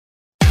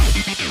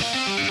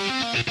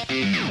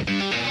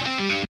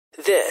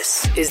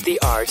This is The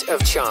Art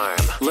of Charm.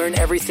 Learn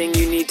everything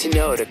you need to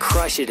know to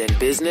crush it in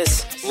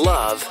business,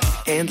 love,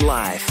 and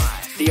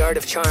life. The Art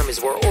of Charm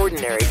is where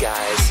ordinary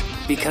guys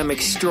become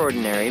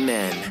extraordinary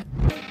men.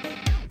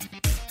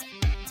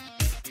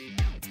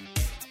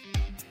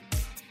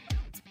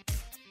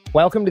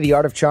 Welcome to The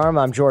Art of Charm.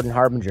 I'm Jordan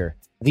Harbinger.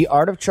 The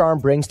Art of Charm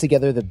brings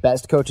together the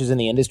best coaches in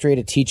the industry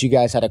to teach you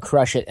guys how to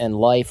crush it in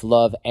life,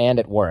 love, and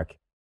at work.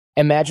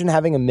 Imagine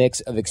having a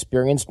mix of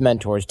experienced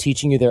mentors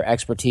teaching you their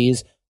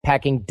expertise,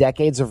 packing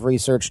decades of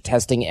research,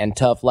 testing, and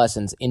tough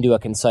lessons into a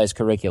concise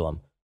curriculum.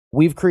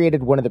 We've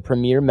created one of the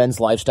premier men's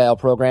lifestyle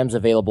programs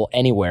available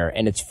anywhere,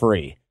 and it's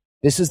free.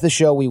 This is the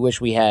show we wish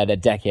we had a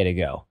decade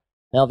ago.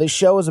 Now, this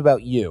show is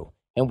about you,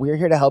 and we're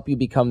here to help you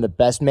become the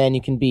best man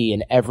you can be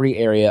in every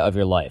area of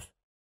your life.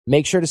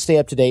 Make sure to stay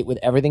up to date with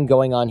everything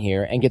going on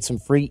here and get some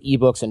free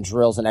ebooks and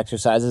drills and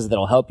exercises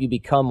that'll help you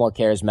become more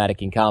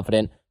charismatic and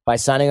confident by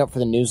signing up for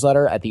the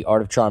newsletter at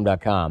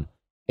theartofcharm.com.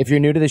 If you're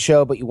new to the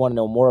show but you want to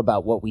know more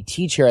about what we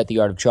teach here at The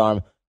Art of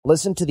Charm,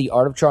 listen to The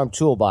Art of Charm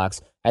Toolbox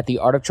at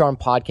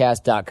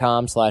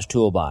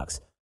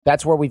theartofcharmpodcast.com/toolbox.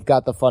 That's where we've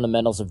got the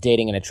fundamentals of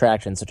dating and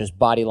attraction, such as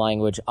body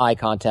language, eye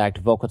contact,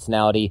 vocal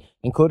tonality,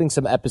 including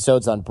some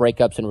episodes on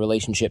breakups and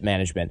relationship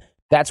management.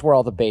 That's where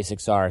all the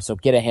basics are, so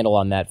get a handle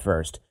on that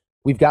first.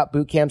 We've got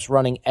boot camps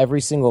running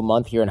every single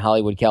month here in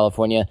Hollywood,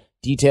 California.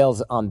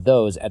 Details on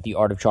those at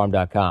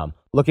theartofcharm.com.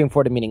 Looking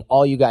forward to meeting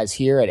all you guys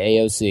here at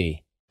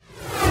AOC.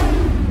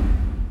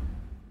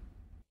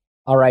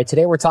 All right,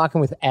 today we're talking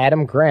with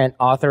Adam Grant,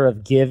 author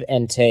of Give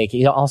and Take.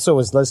 He also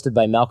was listed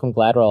by Malcolm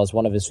Gladwell as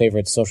one of his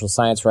favorite social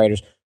science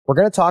writers. We're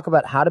going to talk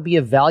about how to be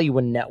of value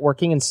when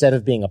networking instead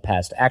of being a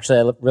pest. Actually,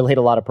 I relate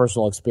a lot of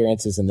personal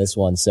experiences in this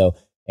one, so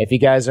if you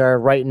guys are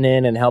writing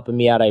in and helping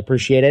me out, I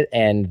appreciate it,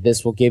 and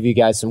this will give you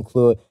guys some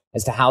clue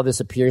as to how this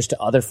appears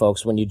to other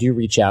folks when you do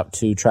reach out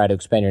to try to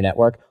expand your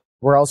network.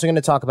 We're also going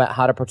to talk about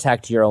how to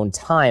protect your own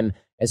time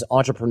as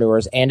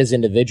entrepreneurs and as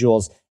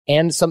individuals,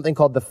 and something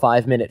called the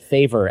 5-minute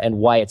favor and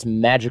why it's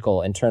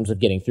magical in terms of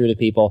getting through to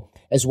people,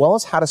 as well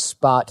as how to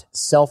spot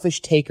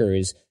selfish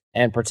takers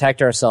and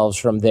protect ourselves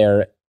from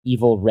their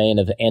evil reign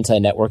of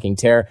anti-networking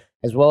terror,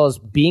 as well as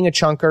being a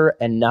chunker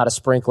and not a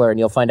sprinkler, and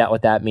you'll find out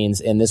what that means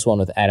in this one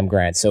with Adam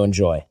Grant, so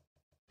enjoy.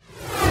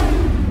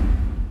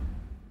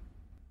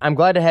 I'm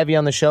glad to have you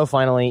on the show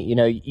finally. You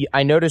know,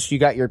 I noticed you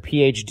got your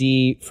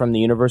PhD from the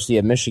University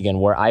of Michigan,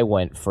 where I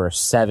went for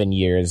 7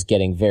 years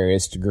getting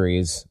various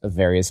degrees of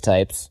various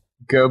types.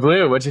 Go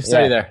Blue. What'd you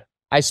study there?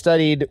 I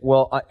studied,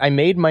 I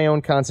made my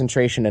own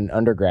concentration in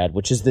undergrad,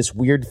 which is this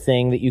weird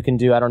thing that you can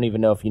do. I don't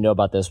even know if you know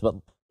about this, but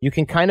you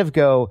can kind of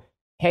go,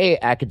 hey,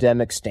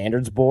 Academic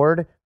Standards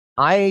Board,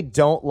 I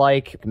don't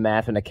like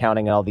math and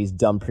accounting and all these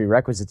dumb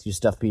prerequisites you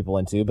stuff people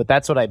into, but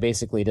that's what I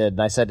basically did.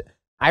 And I said,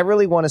 I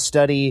really want to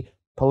study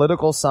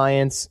political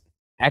science,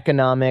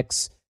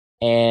 economics,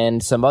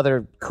 and some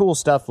other cool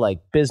stuff like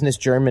business,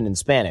 German, and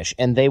Spanish.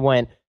 And they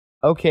went,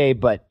 okay,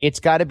 but it's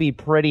got to be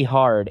pretty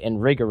hard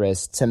and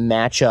rigorous to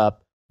match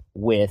up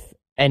with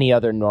any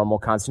other normal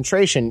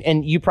concentration.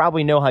 And you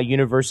probably know how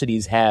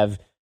universities have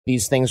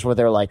these things where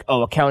they're like,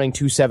 oh, accounting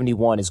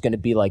 271 is going to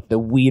be like the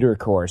weeder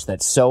course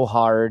that's so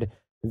hard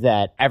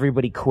that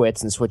everybody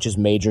quits and switches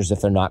majors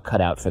if they're not cut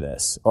out for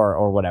this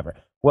or whatever.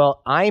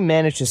 Well, I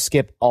managed to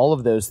skip all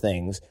of those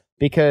things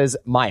because,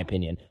 my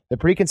opinion, the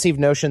preconceived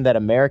notion that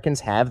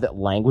Americans have that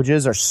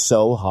languages are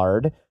so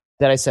hard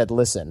that I said,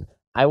 listen,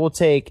 I will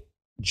take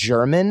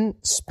German,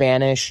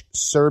 Spanish,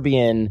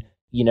 Serbian,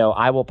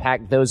 I will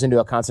pack those into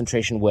a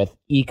concentration with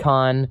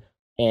econ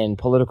and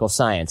political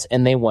science.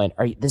 And they went,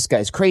 this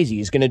guy's crazy.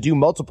 He's going to do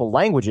multiple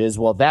languages.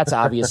 Well, that's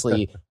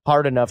obviously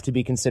hard enough to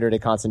be considered a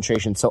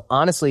concentration. So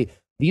honestly,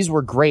 these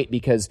were great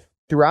because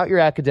throughout your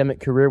academic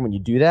career, when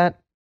you do that,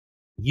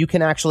 you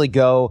can actually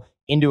go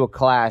into a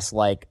class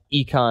like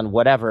econ,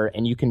 whatever,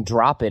 and you can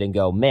drop it and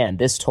go, man,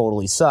 this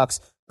totally sucks.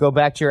 Go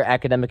back to your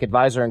academic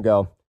advisor and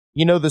go,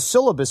 the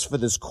syllabus for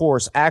this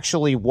course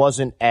actually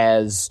wasn't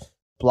as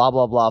blah,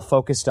 blah, blah,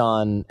 focused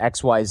on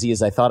X, Y, Z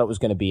as I thought it was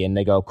going to be. And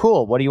they go,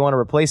 cool, what do you want to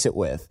replace it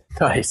with?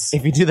 Nice.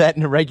 If you do that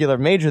in a regular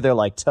major, they're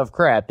like, tough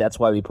crap. That's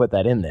why we put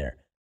that in there.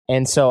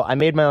 And so I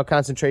made my own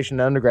concentration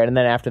in undergrad, and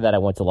then after that I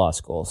went to law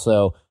school.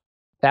 So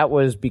that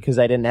was because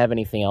I didn't have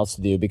anything else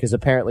to do, because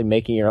apparently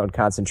making your own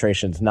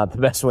concentration is not the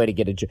best way to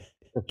get a job.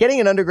 Getting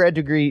an undergrad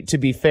degree, to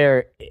be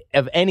fair,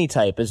 of any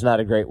type is not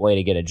a great way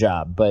to get a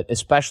job, but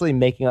especially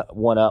making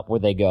one up where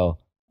they go,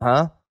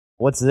 huh?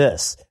 What's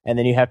this? And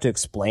then you have to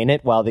explain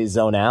it while they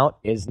zone out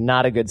is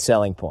not a good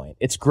selling point.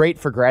 It's great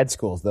for grad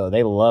schools, though.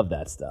 They love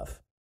that stuff.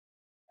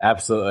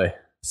 Absolutely.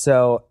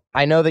 So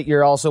I know that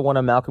you're also one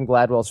of Malcolm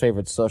Gladwell's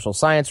favorite social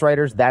science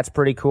writers. That's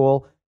pretty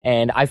cool.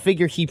 And I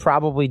figure he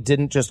probably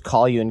didn't just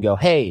call you and go,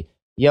 hey,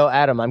 yo,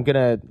 Adam, I'm going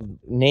to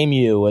name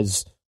you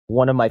as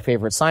one of my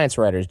favorite science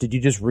writers. Did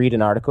you just read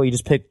an article? You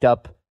just picked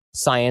up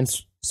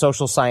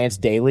Social Science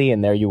Daily,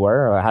 and there you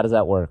were? Or how does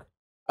that work?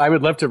 I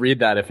would love to read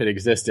that if it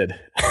existed.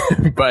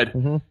 But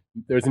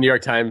There was a New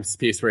York Times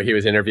piece where he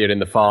was interviewed in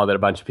the fall that a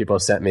bunch of people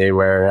sent me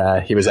where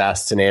he was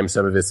asked to name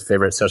some of his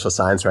favorite social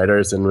science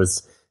writers and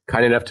was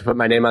kind enough to put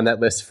my name on that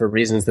list for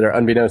reasons that are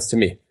unbeknownst to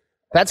me.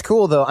 That's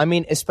cool, though. I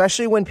mean,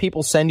 especially when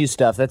people send you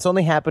stuff. That's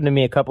only happened to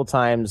me a couple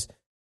times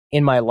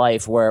in my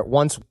life, where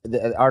once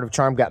the Art of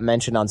Charm got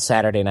mentioned on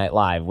Saturday Night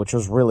Live, which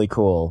was really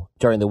cool.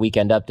 During the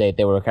Weekend Update,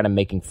 they were kind of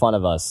making fun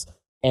of us.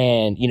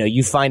 And, you know,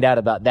 you find out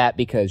about that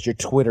because your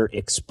Twitter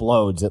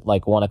explodes at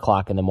like 1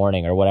 o'clock in the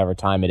morning or whatever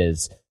time it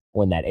is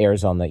when that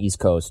airs on the East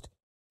Coast.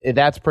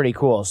 That's pretty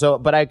cool. So,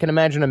 but I can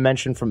imagine a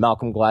mention from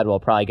Malcolm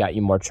Gladwell probably got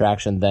you more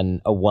traction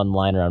than a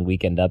one-liner on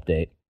Weekend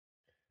Update.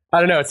 I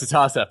don't know. It's a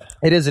toss-up.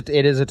 It is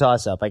a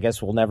toss-up. I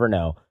guess we'll never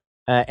know.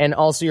 And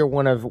also, you're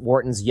one of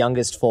Wharton's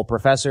youngest full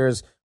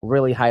professors,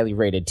 really highly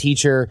rated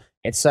teacher,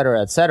 et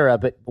cetera, et cetera.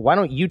 But why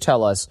don't you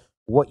tell us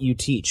what you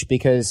teach?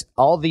 Because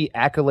all the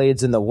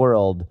accolades in the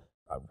world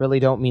really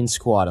don't mean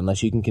squat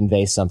unless you can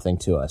convey something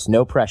to us.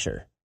 No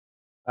pressure.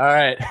 All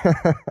right.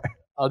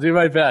 I'll do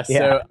my best. Yeah.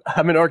 So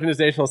I'm an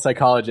organizational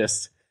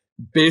psychologist.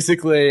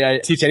 Basically, I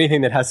teach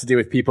anything that has to do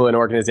with people and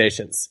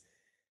organizations.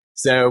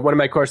 So one of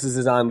my courses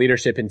is on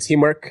leadership and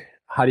teamwork.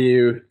 How do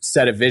you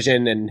set a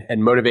vision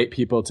and motivate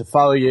people to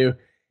follow you?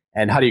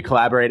 And how do you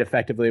collaborate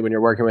effectively when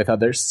you're working with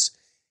others?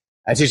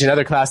 I teach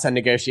another class on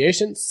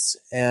negotiations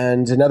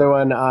and another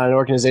one on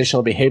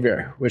organizational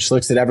behavior, which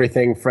looks at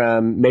everything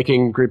from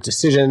making group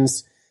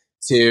decisions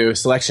to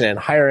selection and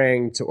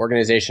hiring to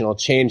organizational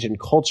change and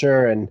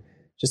culture and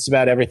just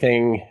about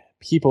everything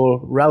people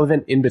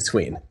relevant in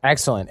between.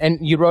 Excellent. And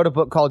you wrote a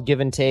book called Give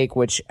and Take,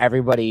 which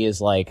everybody is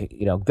like,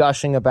 you know,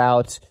 gushing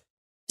about.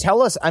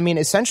 Tell us, I mean,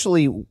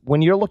 essentially,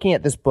 when you're looking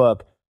at this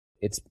book,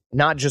 it's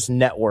not just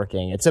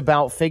networking. It's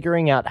about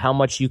figuring out how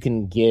much you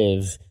can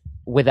give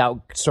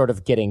without sort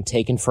of getting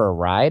taken for a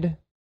ride.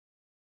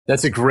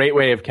 That's a great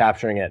way of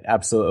capturing it.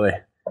 Absolutely.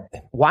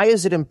 Why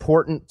is it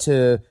important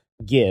to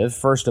give,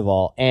 first of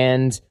all?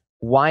 And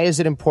why is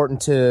it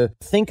important to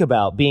think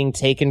about being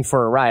taken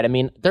for a ride? I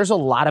mean, there's a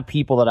lot of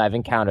people that I've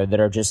encountered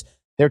that are just,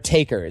 they're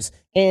takers.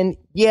 And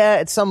yeah,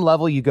 at some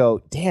level you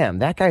go, damn,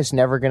 that guy's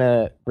never going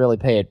to really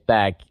pay it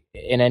back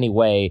in any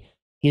way.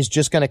 He's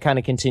just going to kind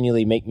of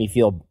continually make me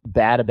feel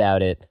bad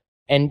about it.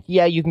 And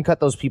yeah, you can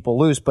cut those people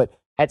loose, but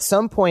at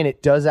some point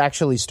it does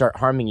actually start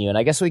harming you. And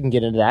I guess we can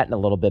get into that in a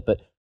little bit. But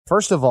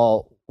first of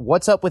all,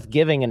 what's up with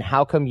giving and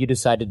how come you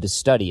decided to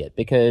study it?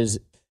 Because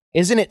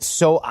isn't it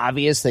so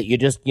obvious that you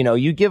just, you know,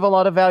 you give a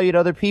lot of value to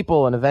other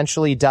people and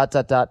eventually ...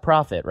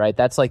 profit, right?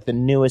 That's like the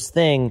newest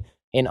thing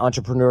in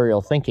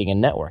entrepreneurial thinking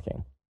and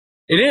networking.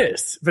 It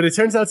is, but it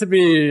turns out to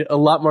be a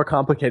lot more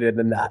complicated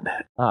than that.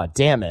 Oh,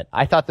 damn it.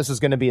 I thought this was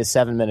going to be a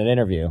 7-minute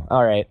interview.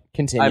 All right,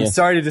 continue. I'm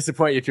sorry to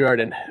disappoint you,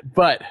 Jordan,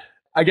 but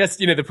I guess,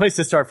 you know, the place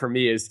to start for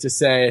me is to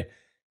say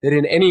that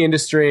in any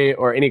industry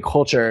or any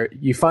culture,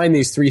 you find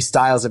these 3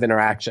 styles of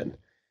interaction.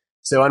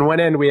 So on one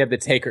end, we have the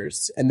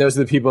takers, and those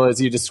are the people, as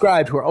you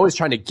described, who are always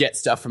trying to get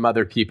stuff from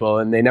other people,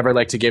 and they never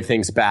like to give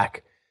things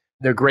back.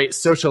 They're great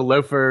social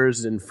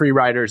loafers and free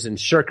riders and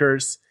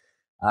shirkers.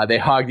 They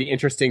hog the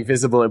interesting,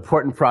 visible,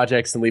 important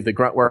projects and leave the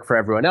grunt work for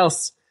everyone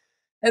else,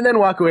 and then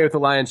walk away with the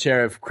lion's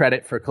share of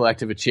credit for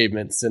collective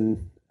achievements.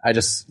 And I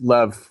just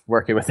love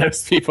working with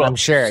those people. I'm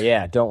sure,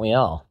 yeah, don't we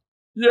all?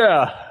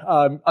 Yeah.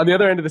 On the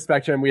other end of the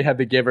spectrum, we have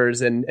the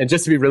givers. And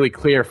just to be really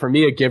clear, for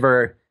me, a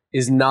giver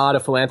is not a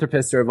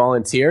philanthropist or a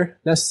volunteer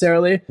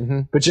necessarily,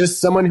 but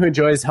just someone who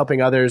enjoys helping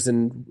others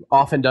and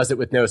often does it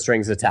with no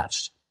strings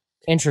attached.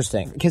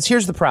 Interesting. Because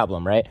here's the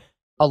problem, right?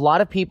 A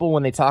lot of people,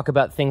 when they talk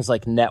about things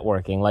like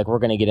networking, like we're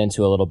going to get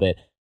into a little bit,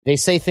 they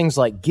say things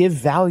like give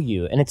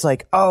value. And it's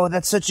like, oh,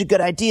 that's such a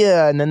good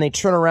idea. And then they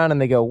turn around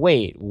and they go,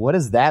 wait, what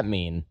does that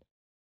mean?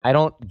 I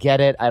don't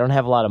get it. I don't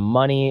have a lot of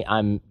money.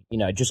 I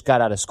just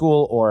got out of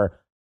school. Or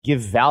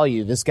give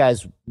value. This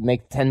guy's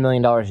make $10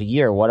 million a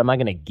year. What am I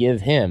going to give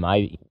him?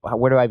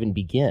 Where do I even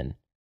begin?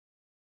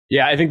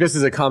 Yeah, I think this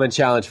is a common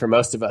challenge for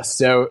most of us.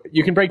 So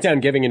you can break down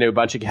giving into a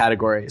bunch of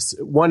categories.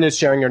 One is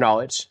sharing your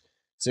knowledge.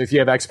 So if you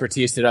have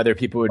expertise that other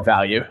people would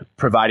value,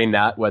 providing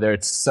that, whether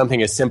it's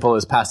something as simple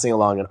as passing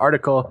along an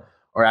article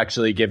or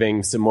actually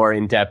giving some more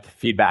in-depth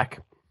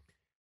feedback.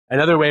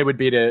 Another way would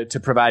be to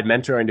provide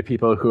mentoring to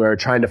people who are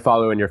trying to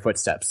follow in your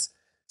footsteps.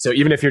 So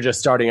even if you're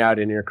just starting out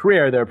in your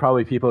career, there are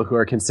probably people who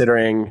are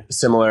considering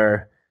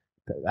similar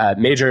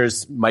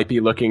majors, might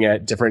be looking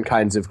at different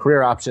kinds of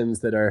career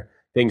options that are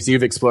things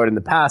you've explored in the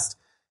past,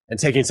 and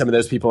taking some of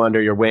those people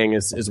under your wing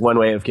is one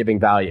way of giving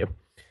value.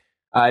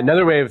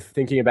 Another way of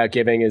thinking about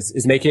giving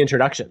is making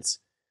introductions.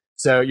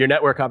 So your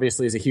network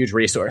obviously is a huge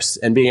resource,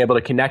 and being able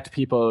to connect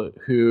people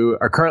who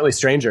are currently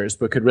strangers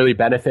but could really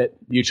benefit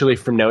mutually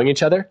from knowing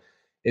each other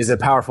is a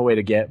powerful way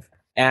to give.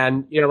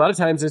 And a lot of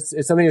times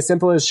it's something as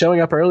simple as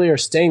showing up early or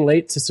staying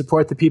late to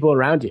support the people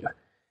around you.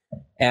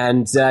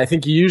 And I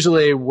think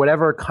usually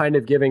whatever kind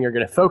of giving you're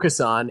going to focus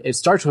on, it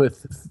starts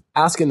with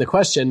asking the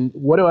question,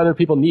 what do other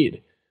people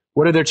need?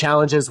 What are their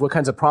challenges? What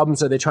kinds of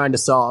problems are they trying to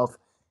solve?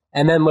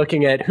 And then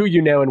looking at who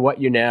you know and what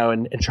you know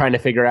and trying to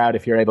figure out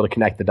if you're able to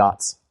connect the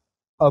dots.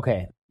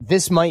 Okay,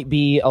 this might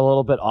be a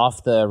little bit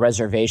off the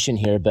reservation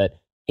here, but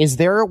is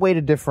there a way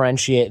to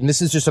differentiate? And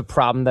this is just a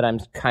problem that I'm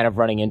kind of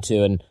running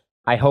into, and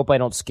I hope I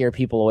don't scare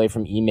people away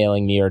from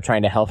emailing me or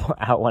trying to help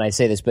out when I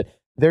say this, but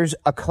there's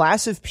a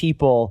class of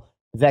people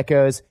that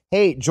goes,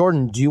 hey,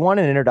 Jordan, do you want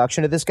an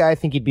introduction to this guy? I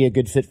think he'd be a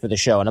good fit for the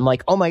show. And I'm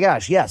like, oh my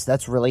gosh, yes,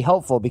 that's really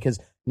helpful because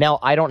now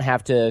I don't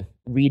have to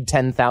read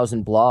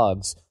 10,000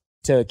 blogs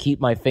to keep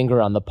my finger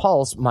on the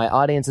pulse. My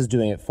audience is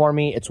doing it for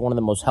me. It's one of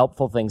the most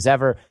helpful things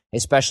ever,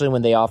 especially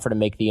when they offer to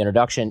make the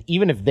introduction.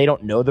 Even if they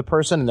don't know the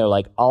person and they're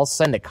like, I'll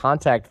send a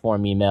contact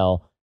form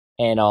email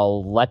and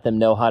I'll let them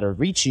know how to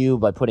reach you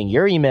by putting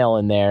your email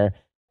in there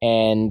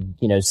and,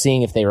 you know,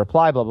 seeing if they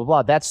reply, blah, blah,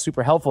 blah. That's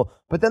super helpful.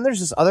 But then there's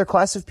this other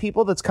class of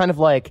people that's kind of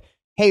like,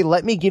 hey,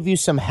 let me give you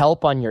some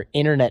help on your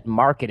internet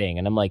marketing.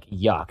 And I'm like,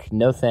 yuck,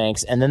 no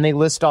thanks. And then they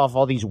list off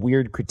all these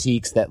weird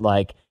critiques that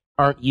like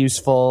aren't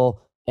useful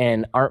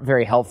and aren't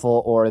very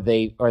helpful, or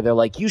they're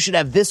like, you should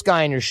have this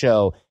guy on your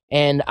show.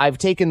 And I've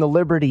taken the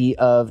liberty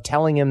of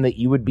telling him that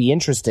you would be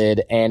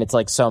interested, and it's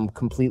like some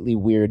completely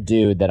weird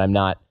dude that I'm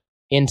not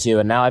into,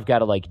 and now I've got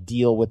to like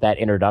deal with that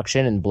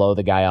introduction and blow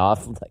the guy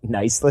off like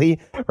nicely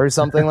or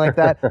something like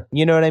that.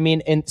 You know what I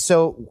mean? And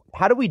so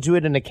how do we do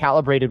it in a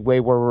calibrated way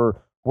where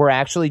we're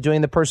actually doing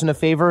the person a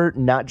favor,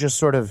 not just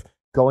sort of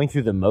going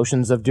through the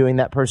motions of doing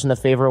that person a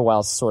favor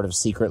while sort of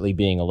secretly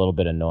being a little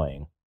bit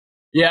annoying?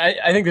 Yeah,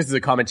 I think this is a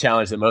common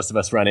challenge that most of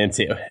us run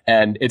into.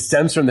 And it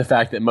stems from the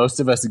fact that most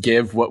of us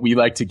give what we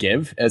like to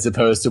give as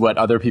opposed to what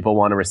other people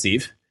want to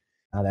receive.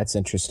 Oh, that's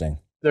interesting.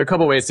 There are a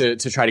couple ways to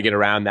try to get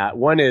around that.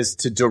 One is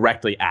to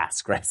directly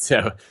ask, right?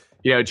 So,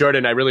 you know,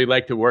 Jordan, I really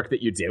like the work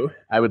that you do.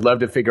 I would love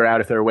to figure out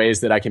if there are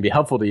ways that I can be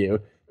helpful to you.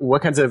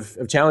 What kinds of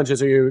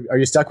challenges are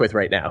you stuck with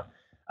right now?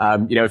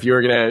 You know, if you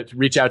were going to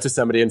reach out to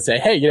somebody and say,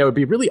 hey, you know, it'd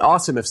be really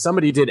awesome if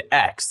somebody did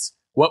X,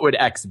 what would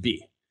X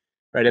be?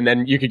 Right? And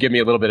then you could give me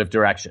a little bit of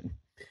direction.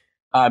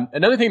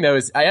 Another thing, though,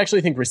 is I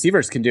actually think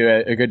receivers can do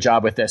a good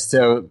job with this.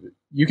 So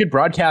you could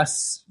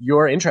broadcast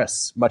your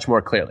interests much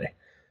more clearly.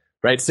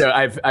 Right. So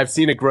I've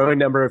seen a growing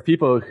number of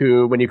people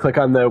who, when you click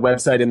on the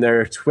website in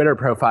their Twitter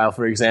profile,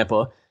 for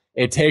example,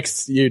 it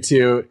takes you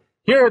to,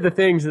 here are the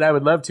things that I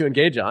would love to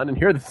engage on, and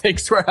here are the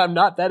things where I'm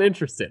not that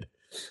interested.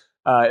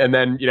 And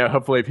then, you know,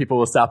 hopefully people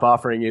will stop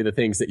offering you the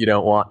things that you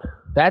don't want.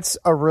 That's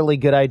a really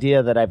good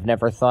idea that I've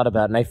never thought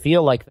about. And I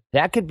feel like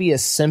that could be a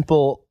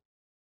simple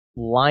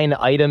line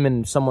item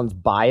in someone's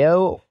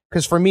bio.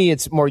 Because for me,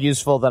 it's more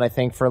useful than I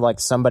think for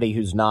like somebody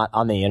who's not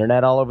on the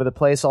internet all over the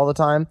place all the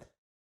time.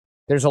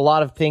 There's a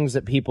lot of things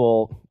that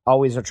people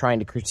always are trying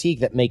to critique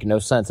that make no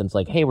sense. And it's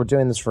like, hey, we're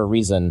doing this for a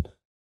reason,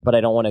 but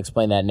I don't want to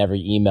explain that in every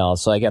email.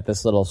 So I get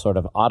this little sort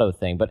of auto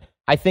thing. But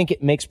I think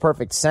it makes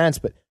perfect sense.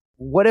 But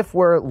what if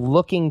we're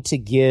looking to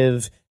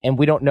give, and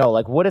we don't know,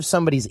 like, what if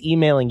somebody's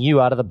emailing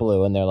you out of the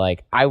blue and they're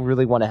like, I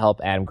really want to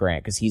help Adam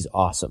Grant because he's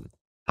awesome.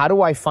 How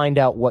do I find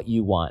out what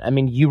you want? I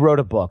mean, you wrote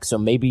a book, so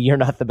maybe you're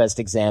not the best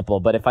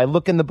example. But if I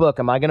look in the book,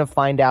 am I going to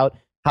find out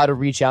how to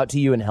reach out to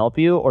you and help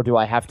you, or do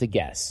I have to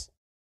guess?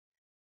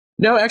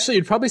 No, actually,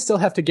 you'd probably still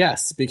have to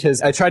guess,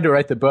 because I tried to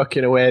write the book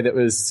in a way that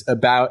was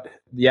about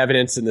the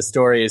evidence and the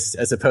stories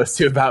as opposed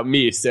to about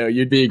me. So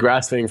you'd be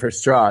grasping for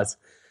straws.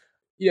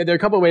 You know, there are a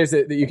couple of ways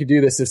that you could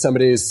do this if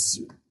somebody's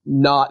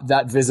not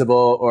that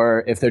visible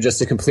or if they're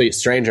just a complete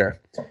stranger.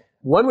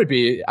 One would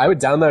be, I would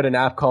download an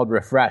app called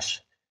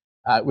Refresh,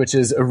 which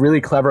is a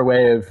really clever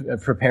way of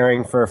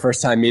preparing for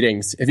first-time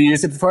meetings. Have you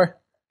used it before?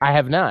 I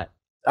have not.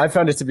 I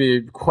found it to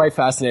be quite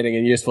fascinating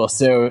and useful.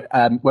 So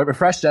what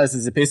Refresh does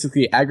is it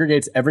basically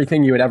aggregates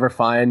everything you would ever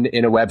find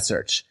in a web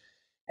search.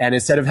 And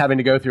instead of having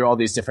to go through all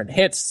these different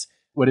hits,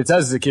 what it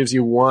does is it gives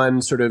you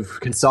one sort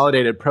of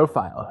consolidated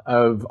profile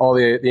of all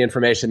the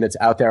information that's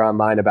out there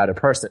online about a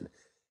person.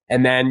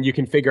 And then you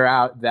can figure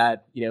out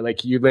that, you know,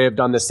 like you lived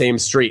on the same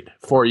street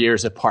 4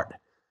 years apart.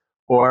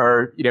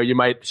 Or, you know, you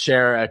might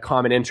share a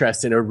common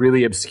interest in a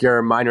really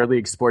obscure minor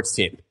league sports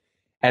team.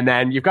 And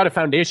then you've got a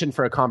foundation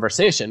for a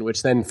conversation,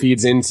 which then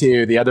feeds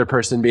into the other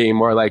person being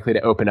more likely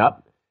to open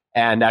up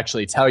and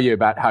actually tell you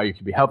about how you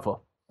could be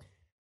helpful.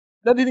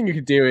 Another thing you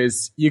could do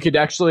is you could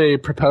actually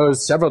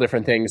propose several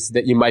different things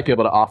that you might be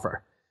able to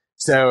offer.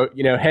 So,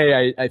 you know,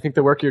 hey, I think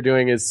the work you're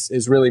doing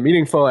is really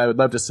meaningful. I would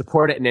love to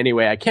support it in any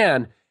way I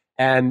can.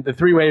 And the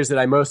 3 ways that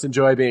I most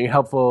enjoy being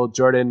helpful,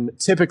 Jordan,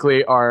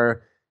 typically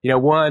are, you know,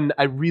 one,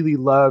 I really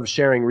love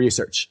sharing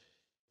research.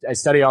 I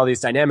study all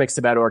these dynamics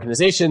about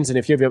organizations, and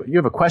if you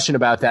have a question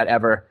about that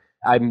ever,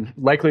 I'm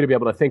likely to be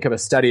able to think of a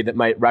study that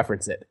might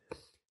reference it.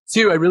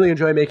 2, I really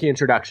enjoy making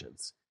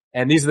introductions.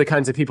 And these are the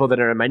kinds of people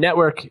that are in my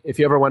network. If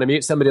you ever want to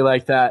meet somebody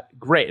like that,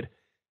 great.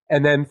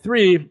 And then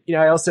 3, you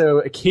know, I also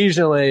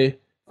occasionally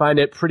find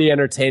it pretty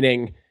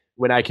entertaining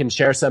when I can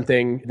share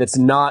something that's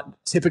not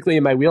typically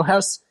in my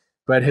wheelhouse,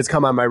 but has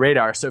come on my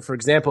radar. So for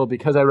example,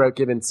 because I wrote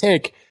Give and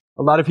Take,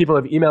 a lot of people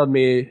have emailed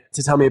me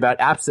to tell me about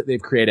apps that they've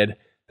created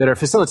that are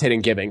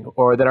facilitating giving,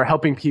 or that are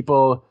helping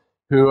people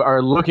who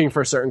are looking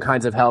for certain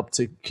kinds of help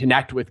to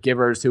connect with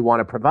givers who want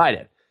to provide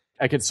it.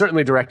 I could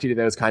certainly direct you to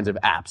those kinds of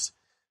apps.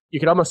 You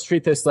could almost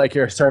treat this like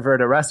you're a server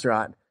at a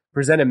restaurant,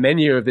 present a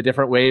menu of the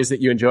different ways that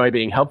you enjoy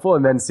being helpful,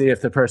 and then see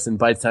if the person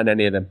bites on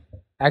any of them.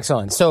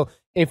 Excellent. So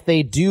if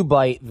they do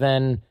bite,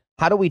 then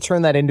how do we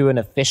turn that into an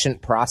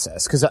efficient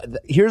process? Because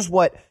here's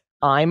what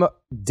I'm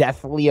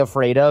deathly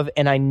afraid of,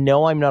 and I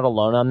know I'm not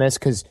alone on this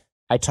because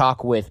I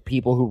talk with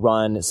people who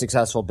run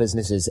successful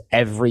businesses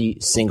every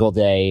single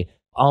day,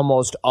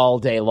 almost all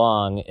day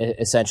long,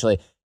 essentially.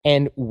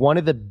 And one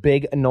of the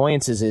big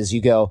annoyances is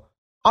you go,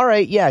 all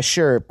right, yeah,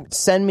 sure,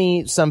 send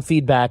me some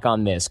feedback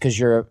on this because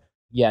you're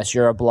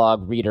a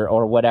blog reader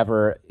or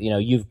whatever,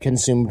 you've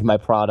consumed my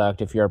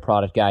product if you're a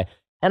product guy,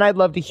 and I'd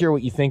love to hear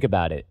what you think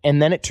about it.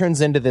 And then it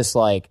turns into this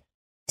like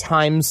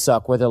time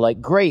suck where they're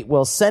like, great,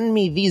 well, send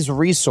me these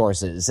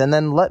resources and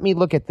then let me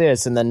look at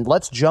this and then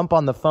let's jump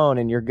on the phone,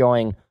 and you're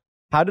going,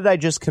 how did I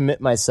just commit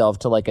myself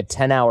to like a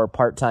 10-hour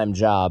part-time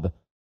job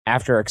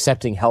after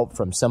accepting help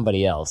from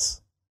somebody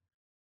else?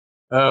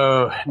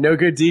 Oh, no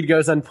good deed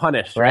goes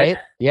unpunished, right?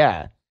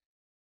 Yeah.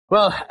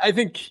 Well, I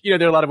think,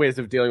 there are a lot of ways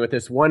of dealing with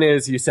this. One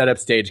is you set up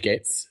stage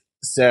gates.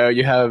 So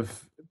you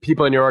have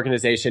people in your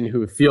organization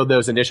who field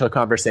those initial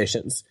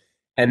conversations,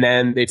 and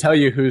then they tell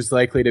you who's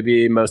likely to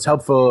be most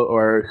helpful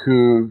or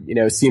who,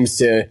 seems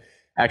to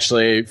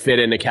actually fit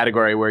in a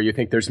category where you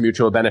think there's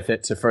mutual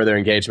benefit to further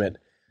engagement.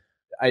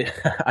 I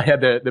had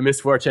the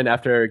misfortune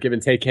after Give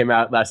and Take came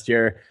out last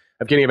year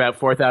of getting about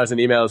 4,000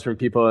 emails from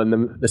people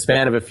in the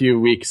span of a few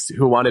weeks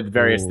who wanted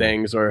various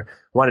things or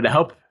wanted to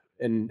help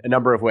in a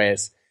number of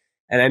ways.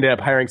 And I ended up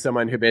hiring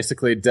someone who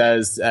basically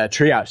does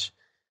triage.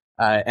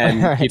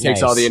 And he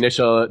takes all the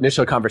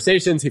initial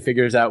conversations. He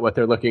figures out what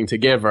they're looking to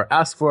give or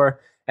ask for.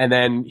 And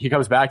then he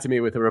comes back to me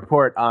with a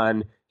report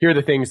on, here are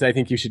the things that I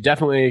think you should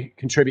definitely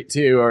contribute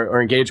to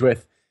or engage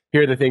with.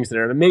 Here are the things that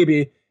are a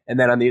maybe. And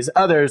then on these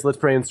others, let's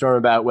brainstorm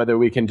about whether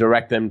we can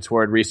direct them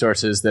toward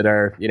resources that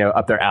are,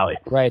 up their alley.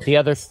 Right. The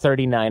other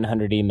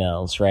 3,900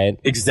 emails, right?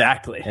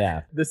 Exactly.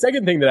 Yeah. The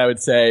second thing that I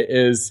would say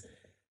is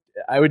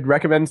I would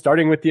recommend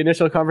starting with the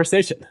initial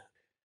conversation.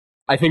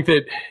 I think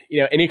that,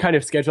 any kind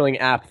of scheduling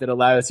app that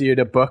allows you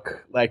to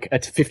book like a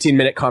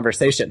 15-minute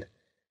conversation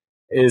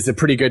is a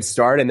pretty good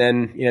start. And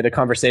then, the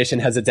conversation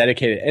has a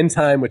dedicated end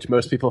time, which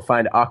most people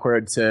find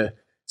awkward to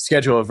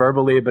schedule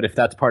verbally. But if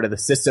that's part of the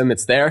system,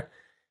 it's there.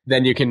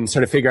 Then you can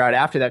sort of figure out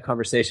after that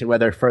conversation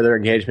whether further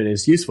engagement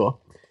is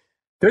useful.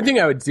 Third thing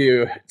I would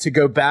do to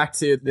go back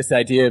to this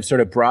idea of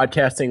sort of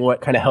broadcasting what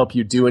kind of help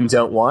you do and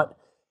don't want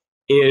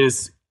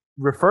is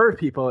refer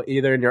people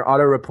either in your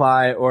auto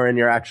reply or in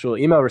your actual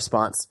email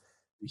response.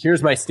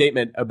 Here's my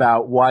statement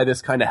about why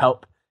this kind of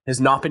help has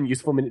not been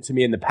useful to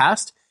me in the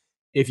past.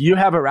 If you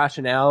have a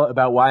rationale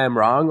about why I'm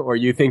wrong, or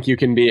you think you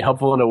can be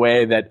helpful in a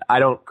way that I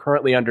don't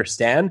currently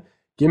understand,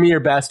 give me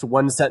your best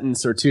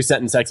 1-sentence or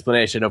 2-sentence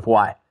explanation of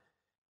why.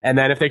 And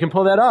then if they can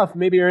pull that off,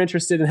 maybe you're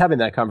interested in having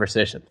that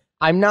conversation.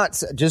 I'm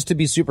not, just to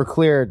be super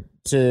clear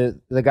to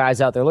the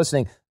guys out there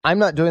listening, I'm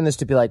not doing this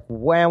to be like,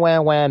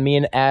 wham, me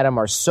and Adam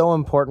are so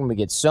important. We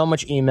get so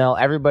much email.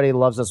 Everybody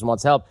loves us and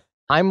wants help.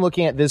 I'm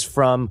looking at this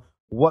from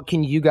what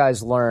can you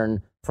guys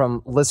learn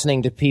from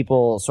listening to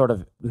people sort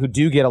of who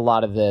do get a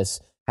lot of this,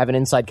 have an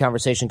inside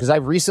conversation. Because I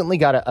recently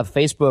got a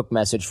Facebook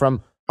message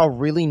from a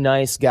really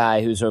nice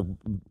guy who's a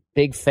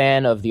big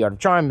fan of The Art of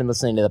Charm, been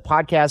listening to the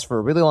podcast for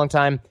a really long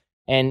time.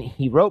 And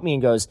he wrote me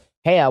and goes,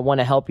 hey, I want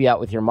to help you out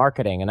with your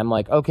marketing. And I'm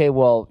like, okay,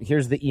 well,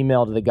 here's the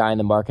email to the guy in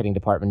the marketing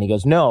department. He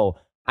goes, no,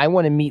 I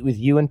want to meet with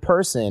you in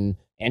person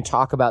and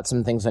talk about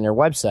some things on your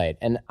website.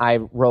 And I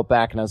wrote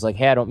back and I was like,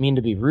 hey, I don't mean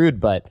to be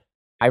rude, but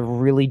I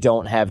really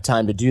don't have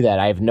time to do that.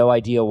 I have no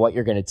idea what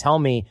you're going to tell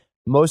me.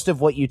 Most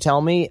of what you tell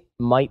me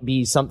might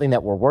be something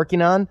that we're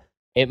working on.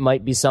 It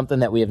might be something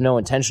that we have no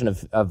intention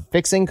of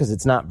fixing because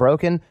it's not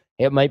broken.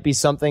 It might be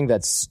something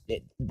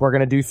we're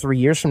going to do 3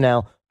 years from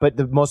now. But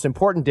the most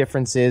important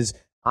difference is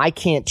I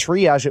can't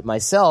triage it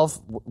myself,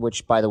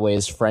 which, by the way,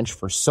 is French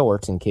for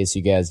sort, in case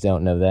you guys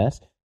don't know that.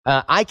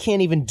 I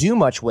can't even do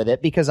much with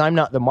it because I'm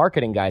not the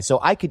marketing guy. So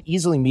I could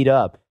easily meet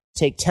up,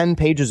 take 10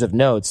 pages of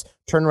notes,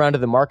 turn around to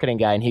the marketing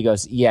guy, and he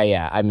goes,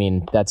 yeah, I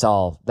mean, that's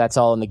all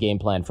in the game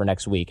plan for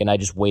next week. And I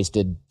just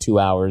wasted 2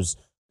 hours.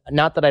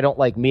 Not that I don't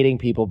like meeting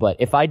people, but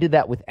if I did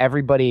that with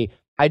everybody,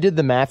 I did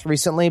the math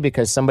recently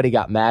because somebody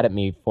got mad at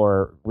me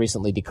for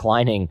recently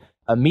declining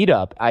a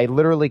meetup. I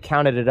literally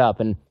counted it up.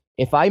 And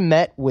if I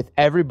met with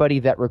everybody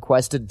that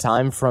requested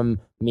time from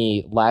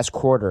me last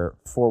quarter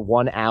for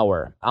 1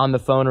 hour on the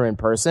phone or in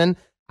person,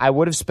 I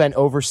would have spent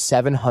over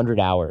 700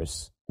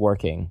 hours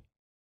working,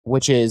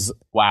 which is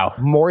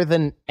more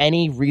than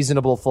any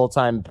reasonable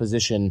full-time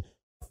position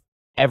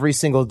every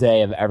single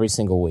day of every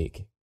single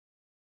week.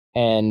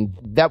 And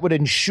that would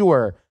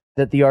ensure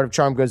that The Art of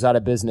Charm goes out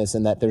of business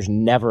and that there's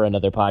never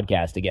another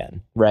podcast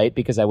again, right?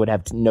 Because I would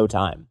have no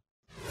time.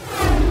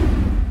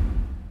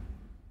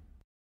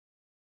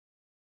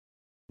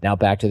 Now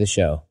back to the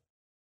show.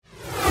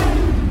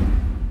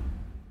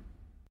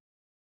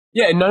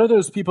 Yeah, and none of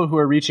those people who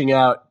are reaching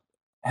out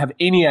have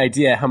any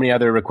idea how many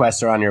other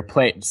requests are on your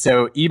plate.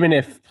 So even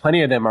if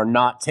plenty of them are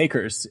not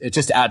takers, it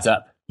just adds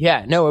up.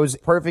 Yeah, no, it was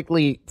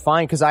perfectly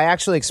fine because I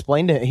actually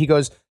explained to him. He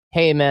goes,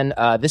 hey, man,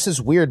 this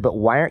is weird, but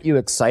why aren't you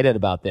excited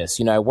about this?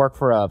 You know, I work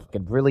for a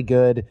really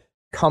good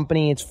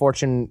company. It's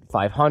Fortune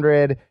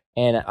 500.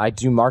 and I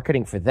do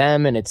marketing for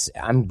them, and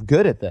I'm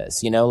good at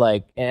this,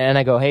 like, and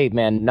I go, hey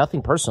man,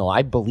 nothing personal.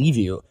 I believe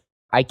you.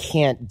 I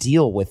can't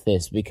deal with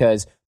this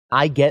because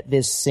I get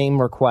this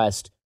same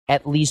request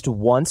at least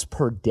once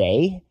per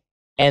day,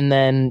 and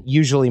then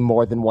usually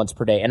more than once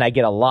per day. And I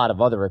get a lot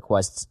of other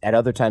requests at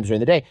other times during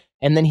the day.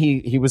 And then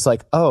he was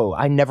like, oh,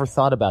 I never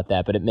thought about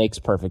that, but it makes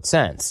perfect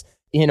sense.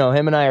 Him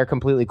and I are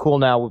completely cool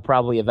now. We'll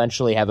probably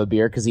eventually have a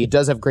beer because he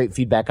does have great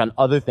feedback on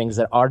other things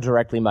that are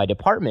directly my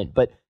department.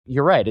 But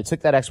you're right. It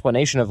took that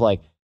explanation of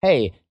like,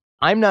 hey,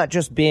 I'm not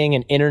just being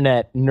an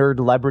internet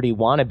nerd-lebrity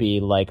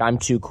wannabe, like I'm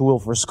too cool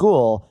for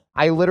school.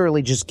 I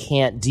literally just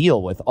can't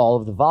deal with all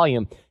of the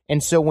volume.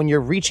 And so when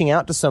you're reaching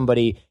out to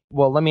somebody,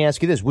 well, let me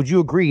ask you this. Would you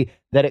agree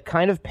that it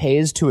kind of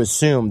pays to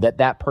assume that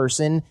that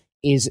person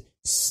is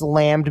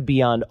slammed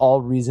beyond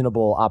all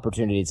reasonable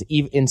opportunities,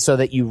 and so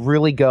that you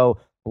really go,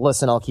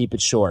 listen, I'll keep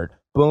it short.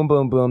 Boom,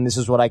 boom, boom. This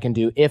is what I can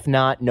do. If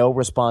not, no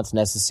response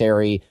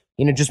necessary.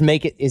 Just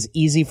make it as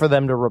easy for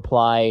them to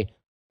reply,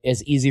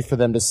 as easy for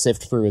them to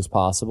sift through as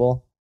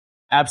possible.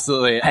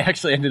 Absolutely. I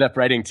actually ended up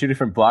writing 2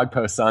 different blog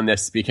posts on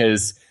this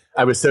because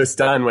I was so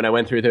stunned when I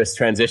went through this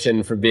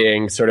transition from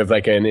being sort of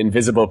like an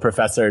invisible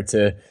professor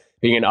to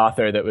being an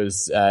author that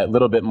was a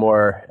little bit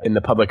more in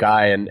the public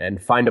eye and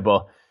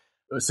findable.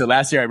 So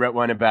last year I wrote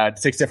one about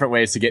 6 different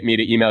ways to get me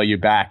to email you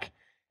back.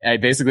 I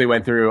basically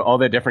went through all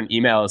the different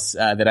emails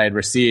that I had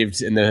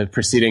received in the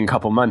preceding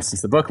couple months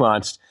since the book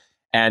launched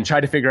and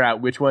tried to figure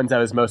out which ones I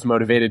was most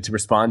motivated to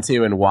respond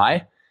to and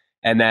why.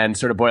 And then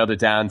sort of boiled it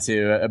down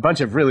to a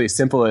bunch of really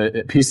simple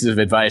pieces of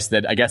advice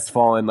that I guess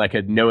fall in like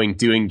a knowing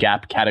doing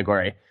gap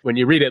category. When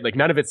you read it, like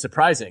none of it's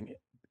surprising,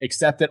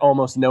 except that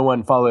almost no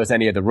one follows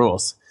any of the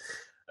rules.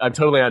 I'm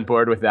totally on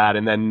board with that.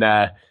 And then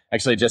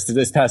actually just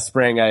this past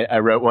spring, I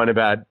wrote one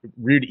about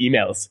rude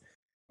emails,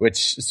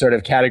 which sort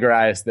of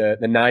categorized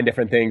the 9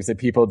 different things that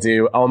people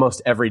do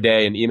almost every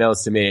day in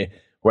emails to me,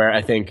 where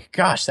I think,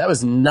 gosh, that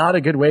was not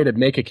a good way to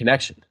make a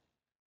connection.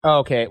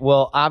 Okay,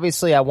 well,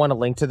 obviously I want to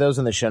link to those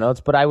in the show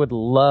notes, but I would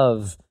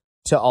love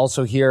to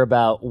also hear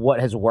about what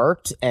has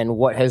worked and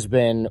what has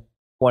been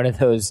one of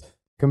those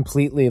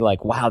completely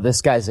like, wow,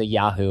 this guy's a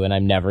Yahoo and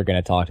I'm never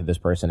going to talk to this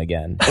person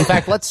again. In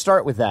fact, let's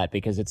start with that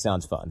because it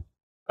sounds fun.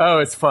 Oh,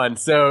 it's fun.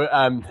 So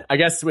I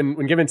guess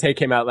when Give and Take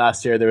came out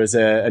last year, there was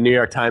a New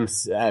York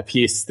Times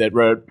piece that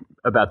wrote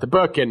about the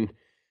book and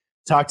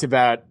talked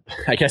about,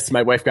 I guess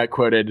my wife got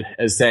quoted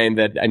as saying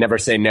that I never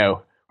say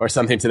no or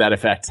something to that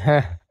effect.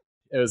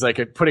 It was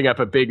like putting up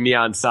a big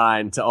neon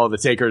sign to all the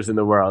takers in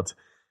the world.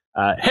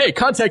 Hey,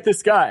 contact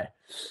this guy.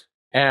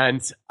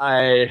 And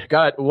I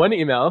got one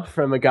email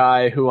from a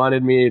guy who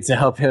wanted me to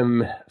help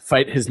him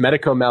fight his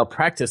medical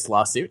malpractice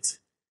lawsuit.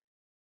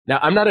 Now,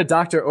 I'm not a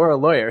doctor or a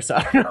lawyer, so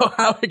I don't know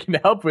how I can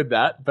help with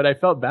that, but I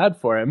felt bad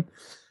for him.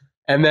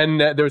 And then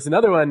there was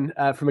another one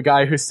from a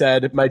guy who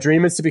said, my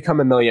dream is to become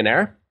a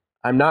millionaire.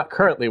 I'm not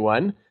currently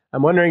one.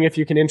 I'm wondering if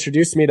you can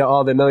introduce me to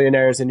all the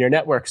millionaires in your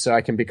network so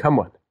I can become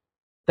one.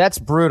 That's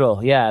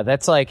brutal. Yeah,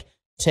 that's like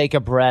take a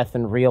breath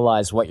and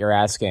realize what you're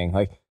asking.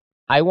 Like,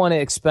 I want to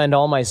expend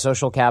all my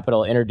social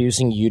capital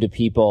introducing you to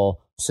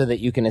people so that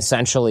you can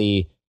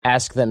essentially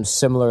ask them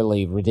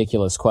similarly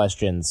ridiculous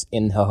questions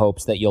in the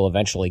hopes that you'll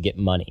eventually get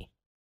money.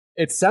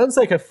 It sounds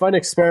like a fun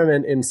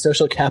experiment in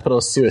social capital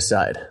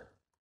suicide.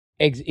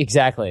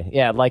 Exactly.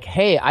 Yeah, like,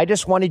 hey, I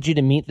just wanted you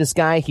to meet this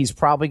guy. He's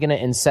probably going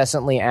to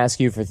incessantly ask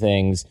you for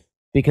things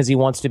because he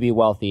wants to be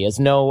wealthy. He has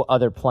no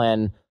other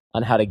plan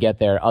on how to get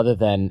there other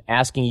than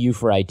asking you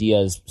for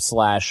ideas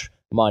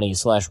 / money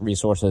 /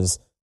 resources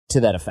to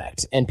that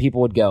effect. And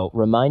people would go,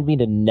 remind me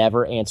to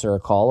never answer a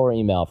call or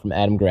email from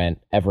Adam Grant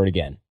ever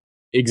again.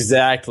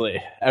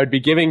 Exactly. I would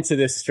be giving to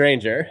this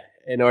stranger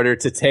in order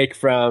to take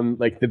from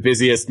like the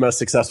busiest, most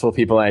successful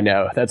people I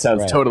know. That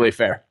sounds totally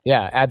fair.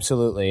 Yeah,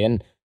 absolutely.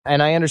 And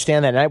I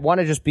understand that. And I want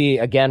to just be,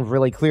 again,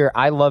 really clear.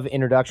 I love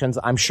introductions.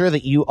 I'm sure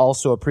that you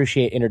also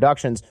appreciate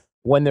introductions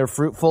when they're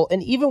fruitful.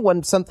 And even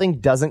when something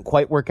doesn't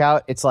quite work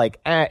out, it's like,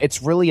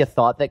 it's really a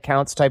thought that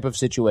counts type of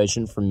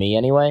situation for me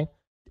anyway.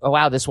 Oh,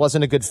 wow, this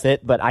wasn't a good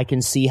fit, but I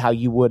can see how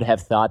you would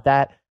have thought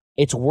that.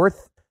 It's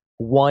worth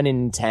 1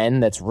 in 10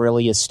 that's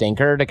really a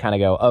stinker to kind of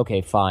go,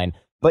 okay, fine.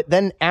 But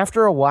then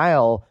after a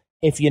while,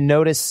 if you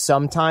notice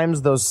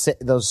sometimes those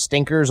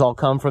stinkers all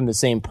come from the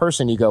same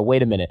person, you go,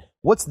 wait a minute,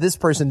 what's this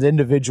person's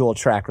individual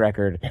track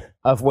record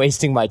of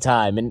wasting my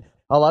time? And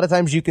a lot of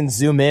times you can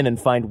zoom in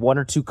and find 1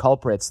 or 2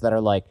 culprits that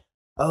are like,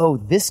 oh,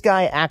 this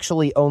guy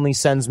actually only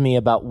sends me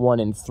about 1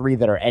 in 3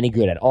 that are any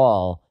good at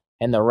all,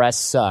 and the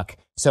rest suck.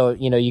 So,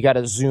 you got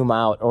to zoom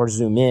out or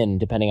zoom in,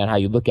 depending on how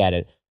you look at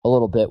it, a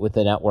little bit with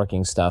the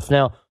networking stuff.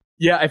 Now,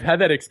 yeah, I've had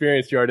that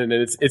experience, Jordan,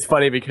 and it's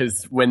funny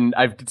because when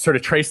I've sort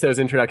of traced those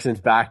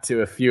introductions back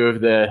to a few of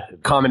the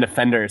common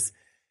offenders,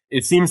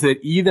 it seems that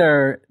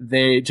either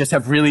they just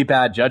have really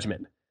bad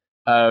judgment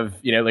of,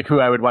 like who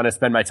I would want to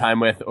spend my time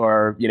with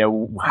or,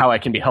 how I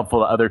can be helpful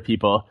to other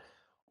people,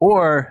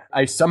 or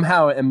I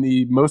somehow am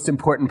the most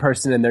important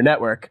person in their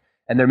network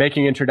and they're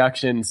making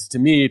introductions to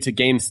me to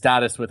gain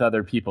status with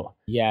other people.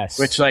 Yes.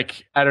 Which,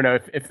 like, I don't know,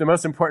 if the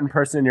most important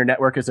person in your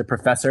network is a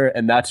professor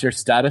and that's your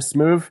status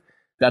move,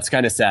 that's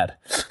kind of sad.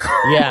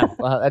 Yeah,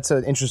 well, that's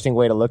an interesting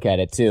way to look at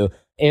it, too.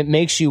 It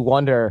makes you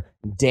wonder,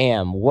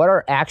 damn, what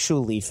are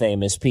actually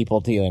famous people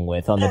dealing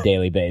with on the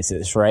daily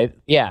basis, right?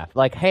 Yeah,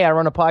 like, hey, I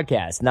run a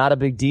podcast. Not a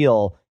big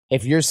deal.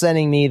 If you're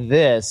sending me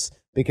this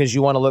because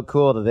you want to look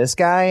cool to this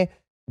guy,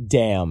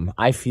 damn,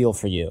 I feel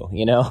for you,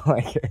 you know?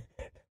 Like,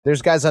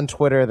 there's guys on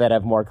Twitter that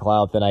have more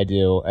clout than I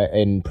do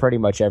in pretty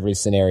much every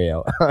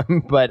scenario.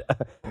 But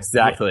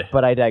exactly.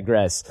 But I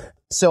digress.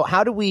 So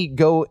how do we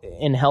go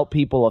and help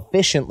people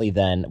efficiently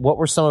then? What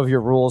were some of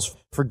your rules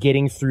for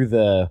getting through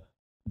the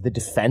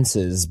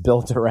defenses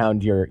built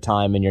around your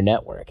time and your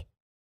network?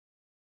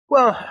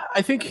 Well,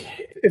 I think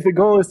if the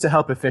goal is to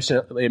help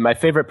efficiently, my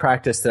favorite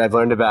practice that I've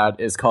learned about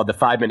is called the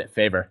 5-minute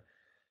favor.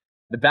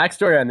 The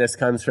backstory on this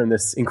comes from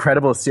this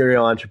incredible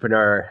serial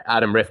entrepreneur,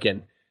 Adam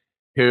Rifkin,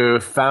 who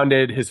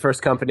founded his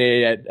first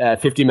company at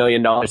 $50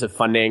 million of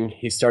funding.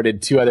 He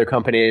started 2 other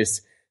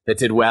companies that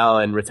did well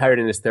and retired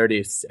in his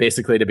 30s,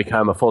 basically to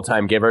become a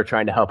full-time giver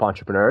trying to help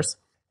entrepreneurs.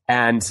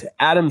 And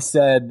Adam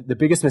said the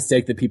biggest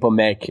mistake that people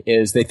make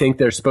is they think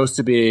they're supposed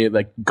to be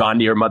like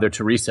Gandhi or Mother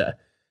Teresa.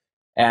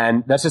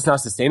 And that's just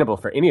not sustainable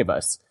for any of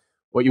us.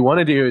 What you want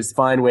to do is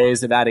find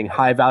ways of adding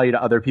high value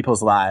to other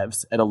people's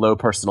lives at a low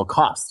personal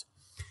cost.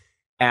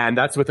 And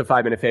that's what the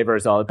 5-minute favor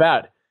is all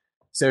about.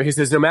 So he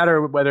says, no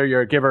matter whether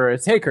you're a giver or a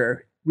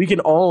taker, we can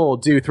all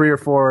do 3 or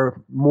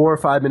 4 more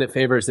 5-minute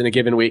favors in a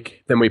given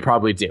week than we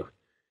probably do.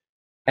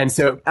 And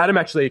so Adam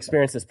actually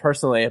experienced this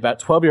personally. About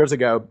 12 years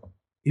ago,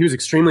 he was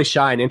extremely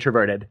shy and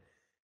introverted.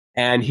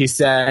 And he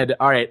said,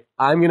 all right,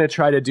 I'm going to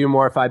try to do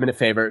more 5-minute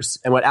favors.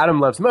 And what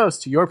Adam loves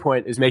most, to your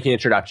point, is making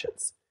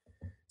introductions.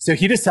 So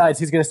he decides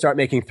he's going to start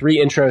making 3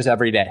 intros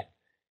every day.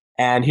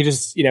 And he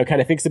just,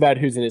 kind of thinks about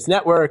who's in his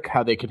network,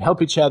 how they could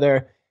help each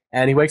other.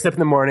 And he wakes up in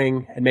the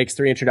morning and makes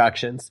 3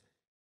 introductions.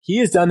 He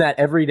has done that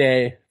every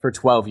day for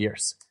 12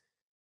 years.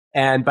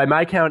 And by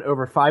my count,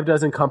 over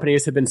 6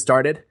 companies have been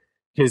started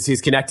because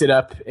he's connected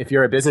up. If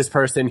you're a business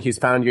person, he's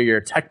found you your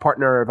tech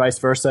partner or vice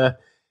versa.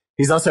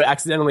 He's also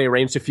accidentally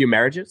arranged a few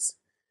marriages,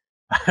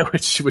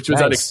 which was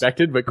nice.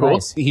 Unexpected, but cool.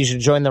 Nice. He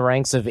should join the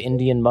ranks of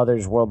Indian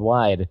mothers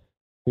worldwide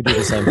who do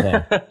the same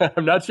thing.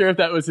 I'm not sure if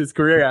that was his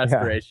career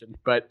aspiration,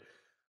 but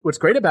what's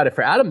great about it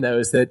for Adam, though,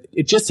 is that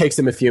it just takes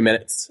him a few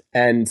minutes.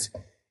 And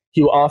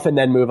he will often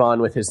then move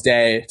on with his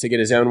day to get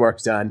his own work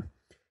done.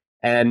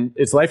 And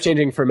it's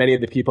life-changing for many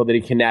of the people that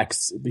he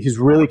connects. He's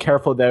really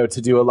careful, though,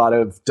 to do a lot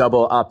of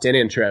double opt-in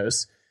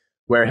intros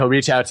where he'll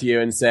reach out to you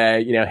and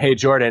say, hey,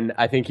 Jordan,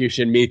 I think you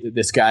should meet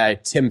this guy,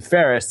 Tim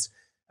Ferriss.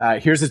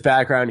 Here's his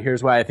background.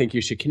 Here's why I think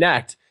you should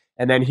connect.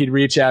 And then he'd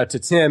reach out to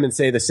Tim and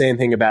say the same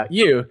thing about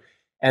you.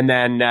 And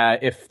then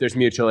if there's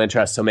mutual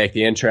interest, he'll make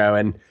the intro.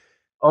 And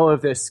all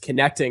of this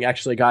connecting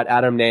actually got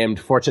Adam named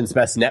Fortune's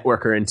Best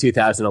Networker in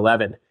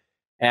 2011.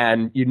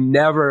 And you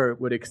never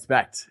would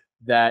expect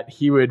that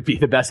he would be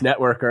the best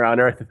networker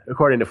on earth,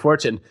 according to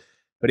Fortune.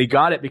 But he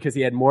got it because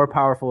he had more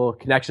powerful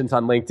connections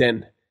on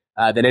LinkedIn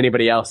than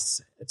anybody else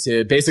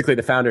to basically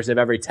the founders of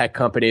every tech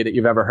company that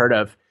you've ever heard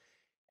of.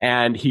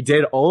 And he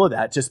did all of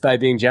that just by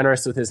being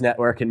generous with his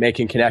network and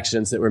making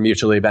connections that were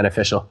mutually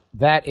beneficial.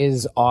 That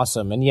is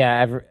awesome. And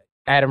yeah,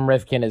 Adam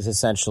Rifkin is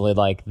essentially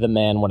like the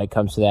man when it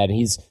comes to that.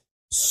 He's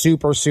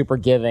super, super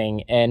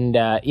giving. And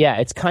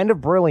it's kind of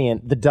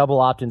brilliant, the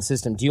double opt-in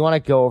system. Do you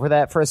want to go over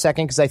that for a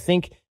second? Because I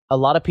think a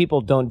lot of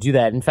people don't do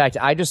that. In fact,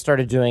 I just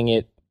started doing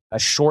it a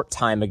short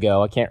time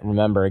ago. I can't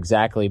remember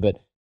exactly, but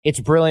it's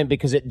brilliant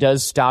because it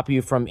does stop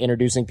you from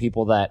introducing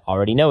people that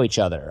already know each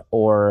other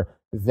or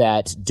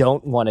that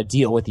don't want to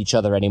deal with each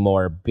other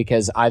anymore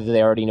because either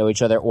they already know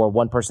each other or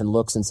one person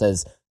looks and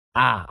says,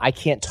 I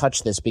can't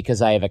touch this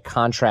because I have a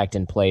contract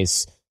in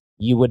place.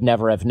 You would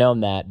never have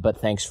known that, but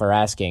thanks for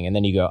asking. And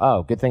then you go,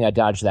 oh, good thing I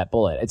dodged that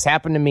bullet. It's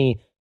happened to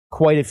me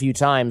quite a few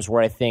times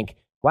where I think,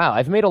 wow,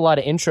 I've made a lot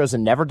of intros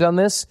and never done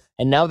this.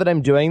 And now that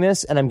I'm doing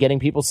this and I'm getting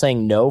people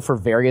saying no for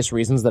various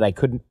reasons that I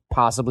couldn't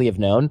possibly have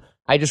known,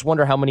 I just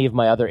wonder how many of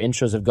my other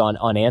intros have gone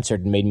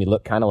unanswered and made me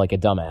look kind of like a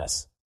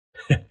dumbass.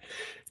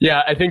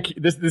 Yeah, I think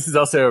this is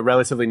also a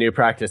relatively new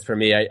practice for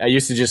me. I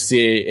used to just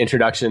see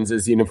introductions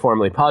as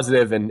uniformly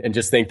positive and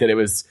just think that it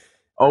was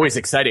always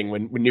exciting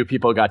when new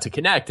people got to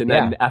connect. And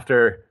then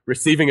after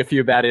receiving a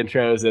few bad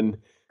intros and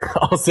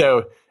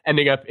also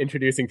ending up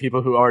introducing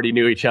people who already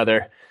knew each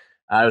other,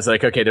 I was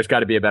like, okay, there's got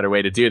to be a better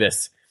way to do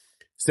this.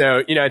 So,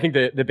 I think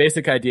the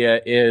basic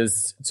idea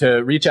is to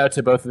reach out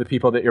to both of the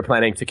people that you're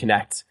planning to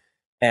connect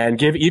and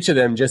give each of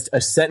them just a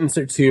sentence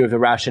or two of the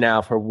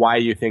rationale for why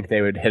you think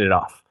they would hit it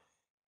off.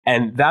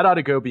 And that ought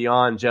to go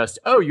beyond just,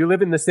 oh, you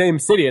live in the same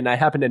city and I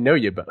happen to know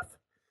you both.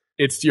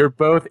 It's you're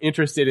both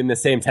interested in the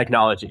same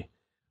technology,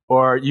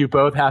 or you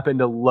both happen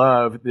to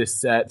love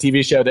this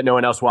TV show that no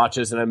one else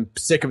watches and I'm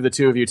sick of the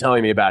two of you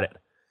telling me about it.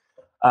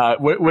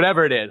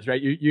 Whatever it is,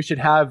 right? You should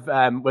have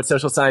what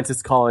social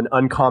scientists call an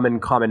uncommon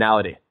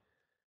commonality.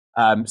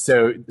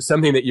 So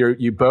something that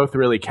you both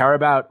really care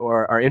about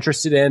or are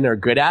interested in or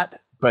good at,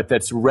 but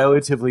that's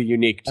relatively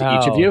unique to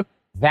each of you.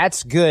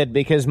 That's good,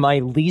 because my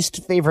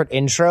least favorite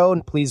intro,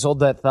 and please hold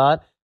that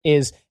thought,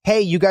 is,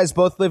 hey, you guys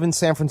both live in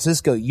San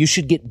Francisco. You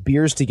should get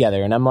beers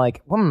together. And I'm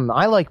like,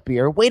 I like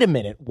beer. Wait a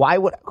minute.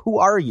 Who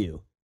are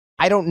you?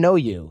 I don't know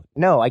you.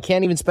 No, I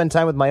can't even spend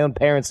time with my own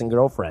parents and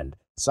girlfriend.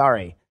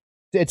 Sorry.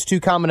 It's too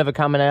common of a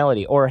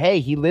commonality. Or,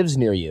 hey, he lives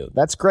near you.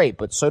 That's great,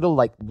 but so do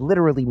like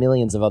literally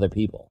millions of other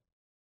people.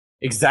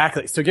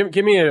 Exactly. So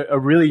give me a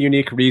really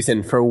unique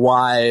reason for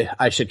why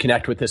I should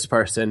connect with this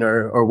person,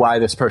 or why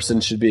this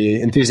person should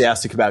be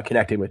enthusiastic about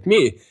connecting with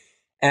me.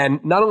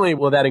 And not only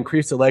will that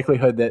increase the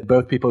likelihood that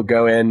both people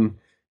go in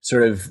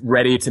sort of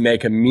ready to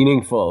make a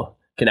meaningful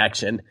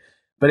connection,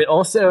 but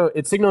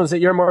it signals that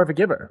you're more of a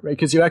giver, right?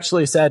 Because you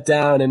actually sat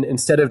down and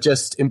instead of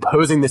just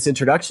imposing this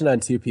introduction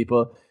on two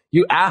people,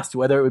 you asked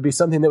whether it would be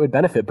something that would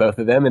benefit both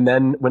of them. And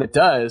then when it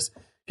does,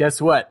 guess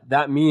what?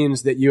 That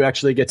means that you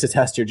actually get to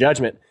test your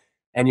judgment,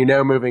 and you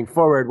know moving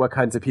forward what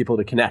kinds of people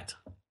to connect.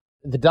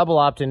 The double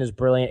opt-in is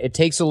brilliant. It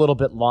takes a little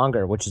bit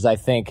longer, which is, I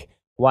think,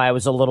 why I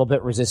was a little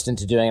bit resistant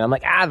to doing it. I'm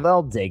like,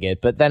 they'll dig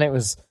it. But then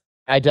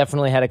I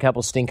definitely had a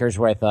couple stinkers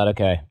where I thought,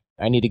 okay,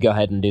 I need to go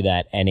ahead and do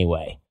that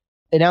anyway.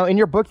 And now in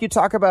your book, you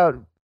talk about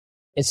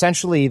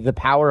essentially the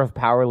power of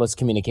powerless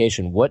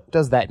communication. What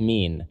does that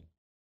mean?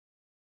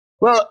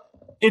 Well,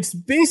 it's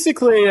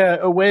basically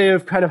a way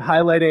of kind of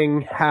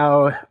highlighting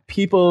how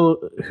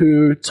people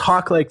who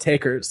talk like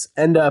takers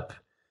end up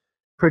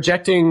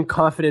projecting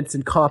confidence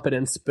and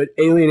competence, but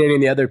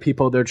alienating the other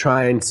people they're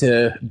trying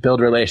to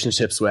build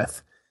relationships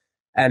with,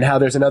 and how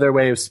there's another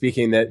way of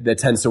speaking that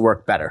tends to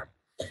work better.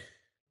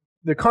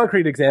 The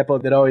concrete example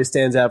that always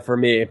stands out for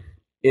me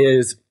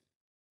is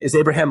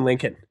Abraham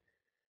Lincoln.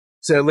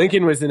 So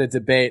Lincoln was in a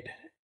debate,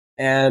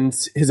 and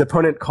his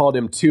opponent called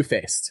him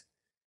two-faced.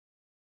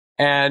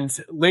 And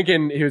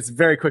Lincoln, he was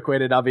very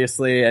quick-witted,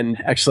 obviously, and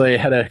actually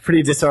had a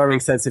pretty disarming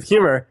sense of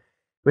humor.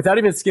 Without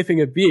even skipping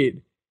a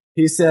beat,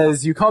 he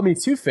says, "You called me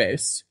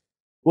two-faced.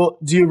 Well,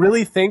 do you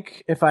really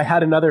think if I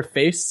had another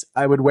face,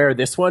 I would wear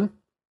this one?"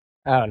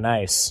 Oh,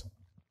 nice.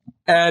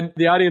 And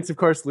the audience, of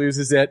course,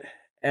 loses it.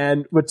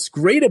 And what's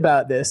great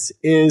about this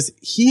is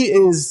he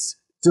is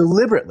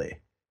deliberately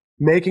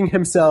making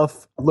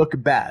himself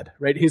look bad,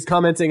 right? He's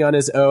commenting on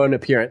his own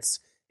appearance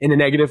in a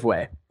negative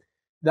way.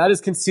 That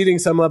is conceding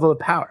some level of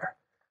power.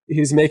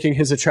 He's making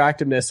his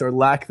attractiveness or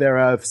lack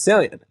thereof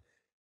salient.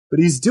 But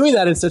he's doing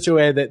that in such a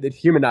way that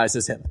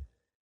humanizes him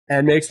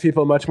and makes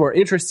people much more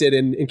interested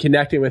in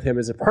connecting with him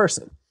as a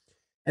person.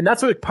 And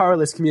that's what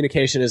powerless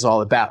communication is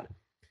all about.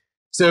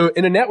 So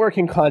in a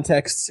networking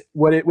context,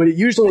 what it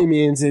usually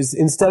means is,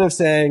 instead of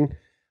saying,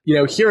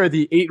 here are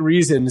the 8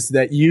 reasons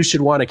that you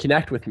should want to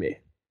connect with me,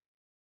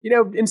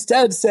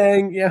 instead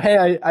saying,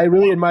 hey, I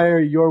really admire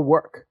your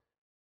work,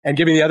 and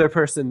giving the other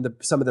person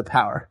some of the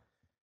power.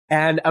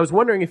 And I was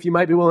wondering if you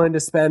might be willing to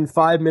spend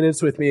 5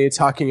 minutes with me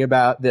talking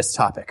about this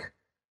topic,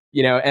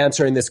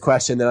 answering this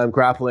question that I'm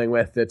grappling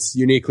with that's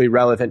uniquely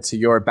relevant to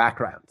your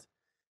background.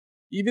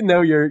 Even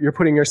though you're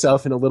putting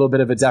yourself in a little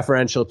bit of a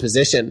deferential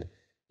position,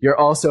 you're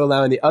also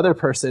allowing the other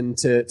person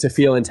to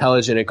feel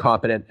intelligent and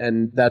competent.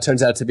 And that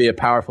turns out to be a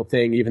powerful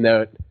thing, even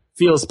though it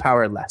feels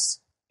powerless.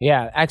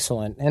 Yeah,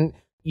 excellent. And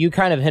you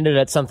kind of hinted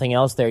at something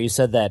else there. You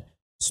said that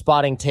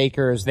spotting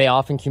takers, they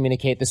often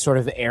communicate this sort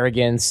of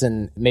arrogance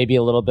and maybe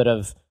a little bit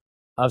of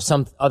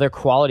some other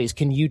qualities.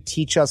 Can you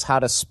teach us how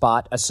to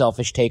spot a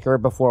selfish taker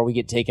before we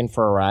get taken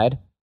for a ride?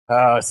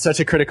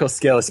 Such a critical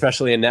skill,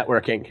 especially in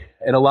networking.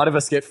 And a lot of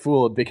us get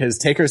fooled because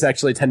takers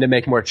actually tend to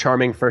make more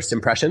charming first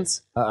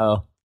impressions.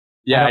 Uh-oh.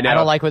 Yeah, I know. I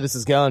don't like where this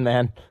is going,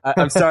 man.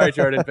 I'm sorry,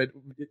 Jordan, but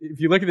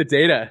if you look at the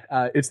data,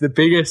 it's the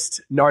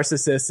biggest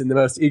narcissists and the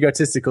most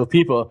egotistical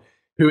people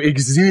who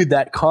exude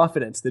that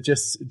confidence that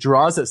just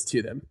draws us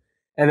to them.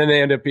 And then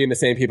they end up being the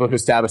same people who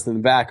stab us in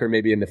the back or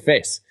maybe in the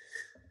face.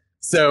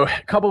 So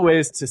a couple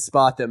ways to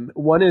spot them.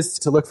 One is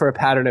to look for a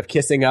pattern of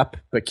kissing up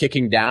but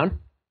kicking down.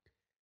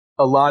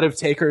 A lot of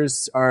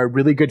takers are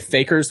really good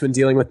fakers when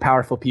dealing with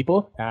powerful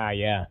people.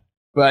 Yeah.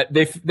 But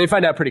they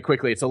find out pretty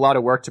quickly it's a lot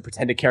of work to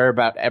pretend to care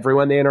about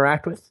everyone they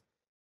interact with.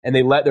 And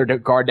they let their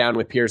guard down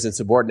with peers and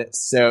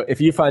subordinates. So if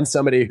you find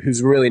somebody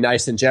who's really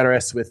nice and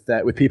generous with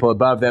people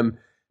above them,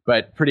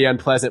 but pretty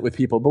unpleasant with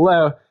people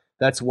below,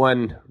 that's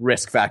one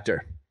risk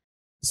factor.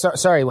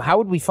 Sorry, how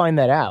would we find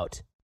that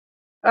out?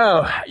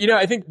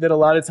 I think that a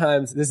lot of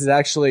times this is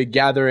actually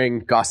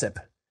gathering gossip.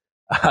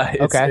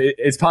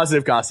 It's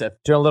positive gossip.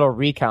 Doing a little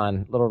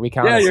recon.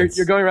 Yeah,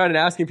 you're going around and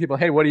asking people,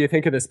 hey, what do you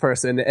think of this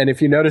person? And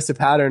if you notice a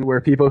pattern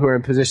where people who are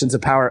in positions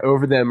of power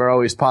over them are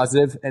always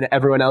positive and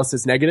everyone else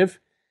is negative,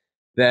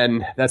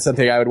 then that's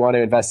something I would want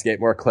to investigate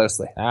more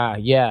closely.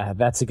 Yeah,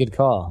 that's a good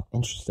call.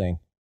 Interesting.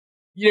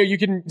 You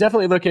can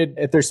definitely look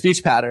at their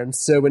speech patterns.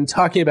 So when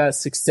talking about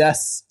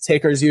success,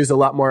 takers use a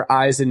lot more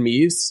I's and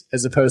me's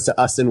as opposed to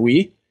us and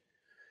we,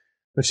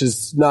 which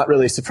is not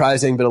really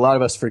surprising, but a lot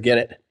of us forget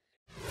it.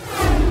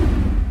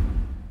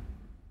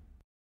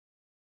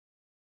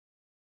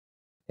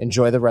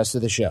 Enjoy the rest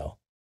of the show.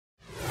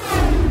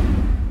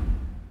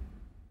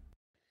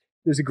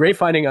 There's a great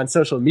finding on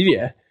social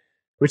media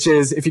which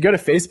is if you go to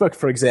Facebook,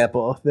 for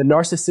example, the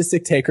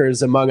narcissistic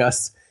takers among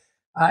us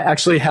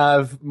actually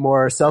have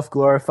more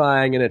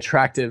self-glorifying and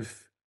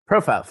attractive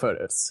profile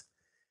photos.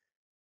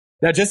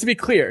 Now, just to be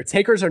clear,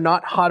 takers are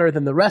not hotter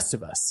than the rest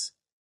of us,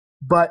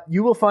 but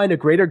you will find a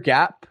greater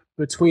gap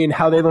between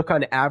how they look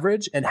on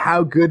average and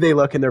how good they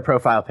look in their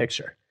profile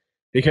picture,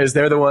 because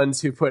they're the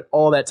ones who put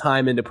all that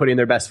time into putting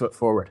their best foot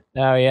forward.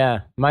 Oh,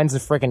 yeah. Mine's a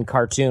freaking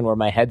cartoon where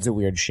my head's a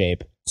weird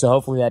shape. So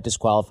hopefully that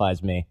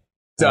disqualifies me.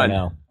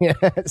 Done.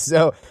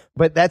 So,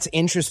 but that's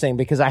interesting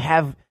because I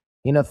have,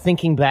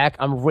 thinking back,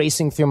 I'm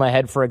racing through my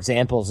head for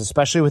examples,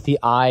 especially with the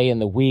I and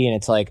the we. And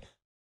it's like,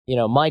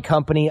 my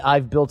company,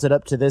 I've built it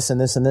up to this and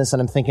this and this. And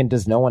I'm thinking,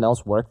 does no one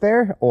else work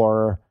there?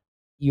 Or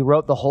you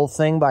wrote the whole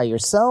thing by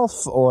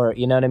yourself? Or,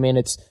 you know what I mean?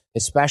 It's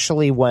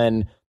especially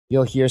when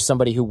you'll hear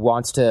somebody who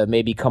wants to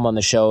maybe come on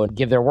the show and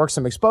give their work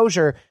some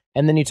exposure.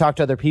 And then you talk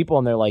to other people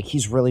and they're like,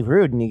 he's really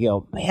rude. And you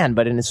go, man,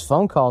 but in his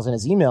phone calls and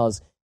his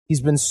emails,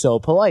 he's been so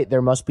polite.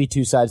 There must be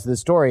two sides to the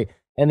story.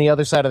 And the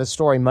other side of the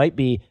story might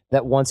be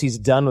that once he's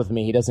done with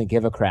me, he doesn't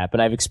give a crap.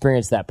 And I've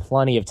experienced that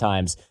plenty of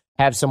times.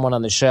 Have someone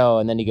on the show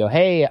and then you go,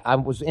 hey, I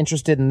was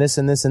interested in this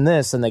and this and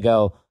this. And they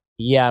go,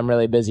 yeah, I'm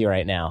really busy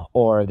right now.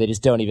 Or they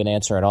just don't even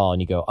answer at all.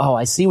 And you go, oh,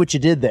 I see what you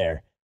did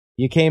there.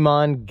 You came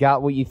on,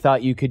 got what you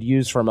thought you could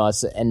use from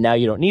us, and now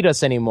you don't need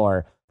us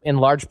anymore. In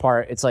large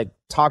part, it's like,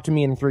 talk to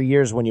me in 3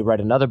 years when you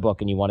write another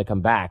book and you want to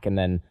come back. And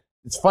then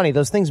it's funny,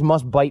 those things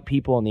must bite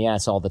people in the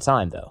ass all the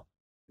time, though.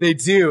 They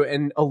do.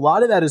 And a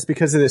lot of that is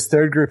because of this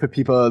third group of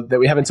people that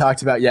we haven't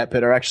talked about yet,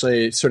 but are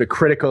actually sort of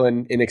critical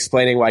in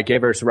explaining why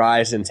givers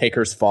rise and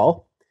takers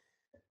fall.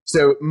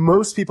 So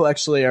most people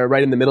actually are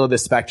right in the middle of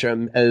this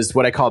spectrum as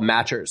what I call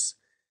matchers.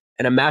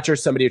 And a matcher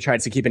is somebody who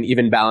tries to keep an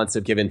even balance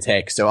of give and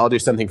take. So I'll do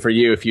something for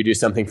you if you do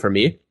something for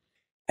me.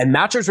 And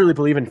matchers really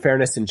believe in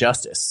fairness and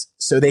justice.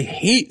 So they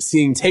hate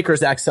seeing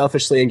takers act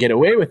selfishly and get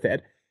away with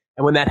it.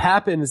 And when that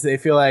happens, they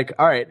feel like,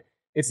 all right,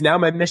 it's now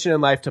my mission in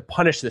life to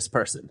punish this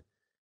person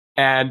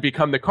and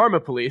become the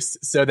karma police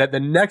so that the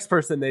next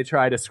person they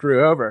try to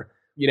screw over,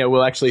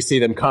 will actually see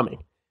them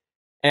coming.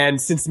 And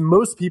since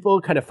most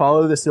people kind of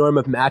follow this norm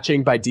of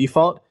matching by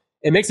default,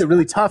 it makes it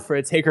really tough for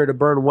a taker to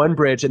burn one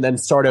bridge and then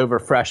start over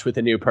fresh with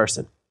a new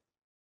person.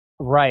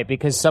 Right,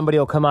 because somebody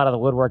will come out of the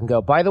woodwork and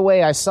go, by the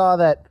way, I saw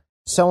that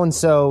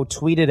so-and-so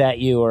tweeted at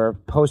you or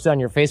posted on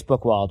your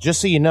Facebook wall. Just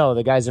so you know,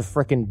 the guy's a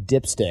freaking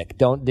dipstick.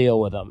 Don't deal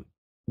with him.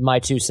 My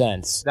 2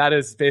 cents. That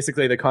is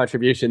basically the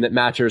contribution that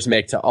matchers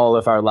make to all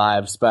of our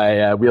lives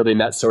by wielding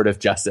that sort of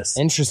justice.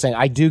 Interesting.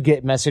 I do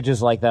get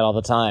messages like that all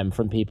the time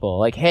from people.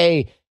 Like,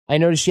 hey, I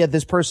noticed you had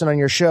this person on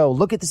your show.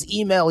 Look at this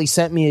email he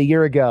sent me a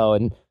year ago.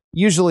 And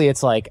usually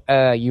it's like,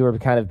 you were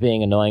kind of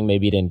being annoying.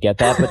 Maybe you didn't get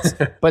that.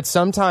 But, but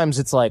sometimes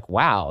it's like,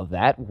 wow,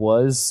 that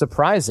was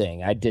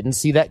surprising. I didn't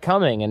see that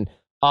coming. And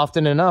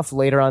often enough,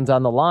 later on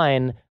down the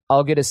line,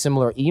 I'll get a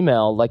similar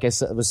email. Like I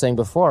was saying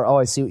before, oh,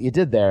 I see what you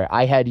did there.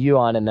 I had you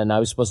on and then I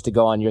was supposed to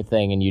go on your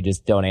thing and you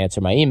just don't answer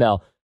my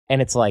email.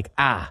 And it's like,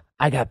 I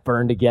got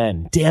burned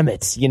again. Damn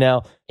it.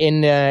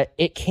 And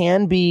it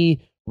can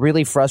be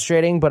really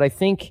frustrating, but I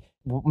think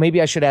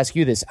maybe I should ask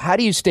you this. How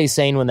do you stay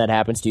sane when that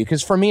happens to you?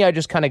 Because for me, I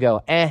just kind of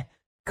go,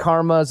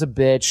 karma's a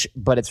bitch,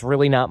 but it's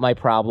really not my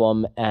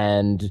problem.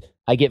 And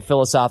I get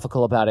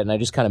philosophical about it and I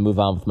just kind of move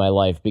on with my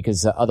life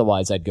because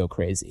otherwise I'd go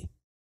crazy.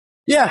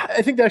 Yeah,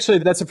 I think actually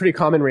that's a pretty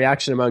common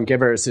reaction among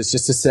givers is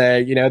just to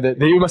say, that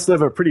you must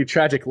live a pretty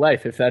tragic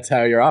life if that's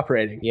how you're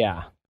operating.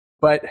 Yeah.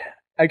 But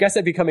I guess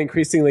I've become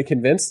increasingly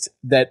convinced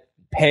that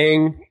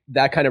paying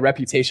that kind of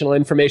reputational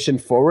information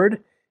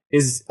forward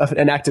is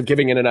an act of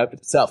giving in and of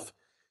itself.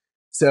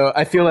 So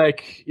I feel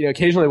like,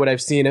 occasionally what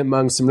I've seen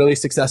among some really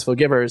successful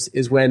givers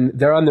is when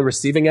they're on the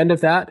receiving end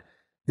of that,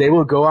 they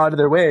will go out of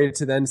their way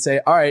to then say,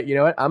 all right, you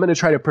know what, I'm going to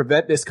try to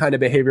prevent this kind of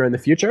behavior in the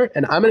future.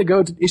 And I'm going to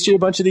go to issue a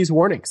bunch of these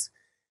warnings.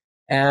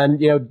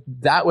 And,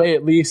 that way,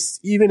 at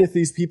least, even if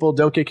these people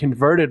don't get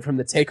converted from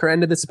the taker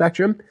end of the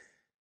spectrum,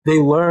 they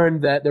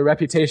learn that their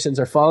reputations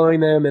are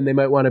following them and they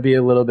might want to be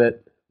a little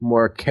bit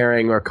more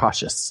caring or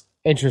cautious.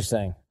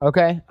 Interesting.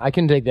 Okay, I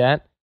can dig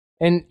that.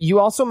 And you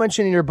also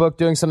mentioned in your book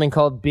doing something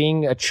called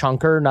being a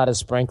chunker, not a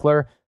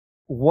sprinkler.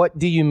 What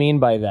do you mean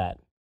by that?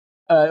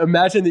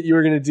 Imagine that you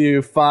were going to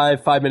do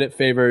 5-minute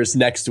favors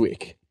next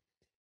week.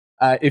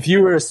 If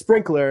you were a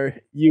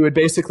sprinkler, you would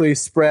basically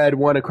spread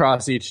one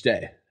across each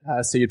day.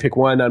 So you'd pick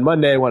one on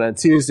Monday, one on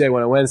Tuesday,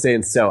 one on Wednesday,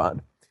 and so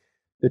on.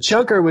 The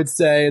chunker would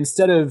say,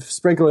 instead of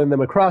sprinkling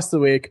them across the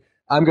week,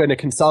 I'm going to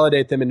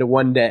consolidate them into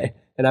one day.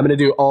 And I'm going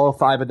to do all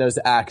 5 of those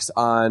acts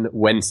on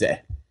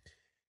Wednesday.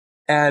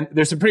 And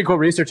there's some pretty cool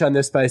research on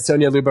this by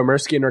Sonia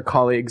Lubomirsky and her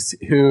colleagues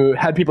who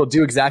had people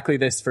do exactly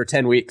this for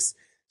 10 weeks.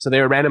 So they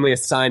were randomly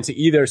assigned to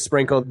either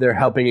sprinkle their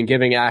helping and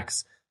giving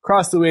acts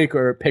across the week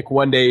or pick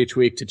one day each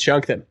week to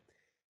chunk them.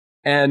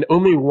 And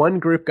only one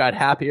group got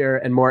happier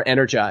and more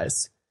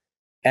energized.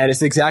 And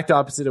it's the exact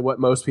opposite of what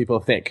most people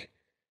think.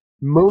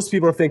 Most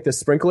people think the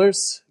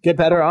sprinklers get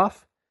better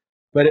off,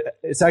 but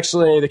it's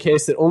actually the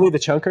case that only the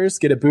chunkers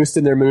get a boost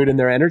in their mood and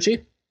their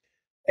energy.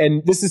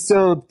 And this is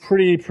still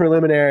pretty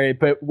preliminary,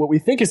 but what we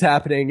think is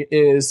happening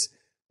is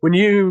when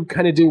you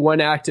kind of do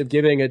one act of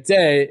giving a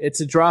day, it's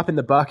a drop in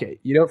the bucket.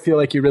 You don't feel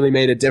like you really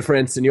made a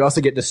difference, and you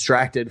also get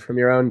distracted from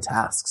your own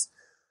tasks.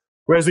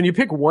 Whereas when you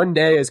pick one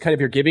day as kind of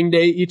your giving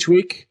day each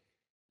week,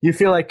 you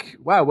feel like,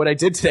 wow, what I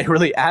did today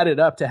really added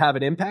up to have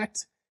an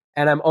impact.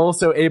 And I'm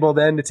also able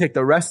then to take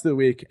the rest of the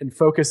week and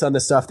focus on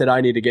the stuff that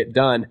I need to get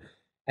done.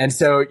 And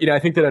so, I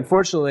think that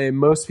unfortunately,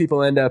 most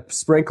people end up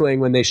sprinkling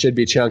when they should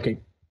be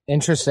chunking.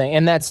 Interesting.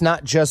 And that's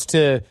not just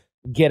to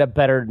get a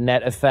better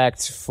net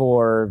effect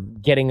for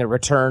getting a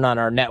return on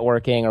our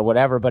networking or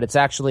whatever, but it's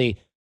actually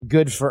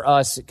good for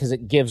us because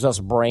it gives us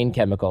brain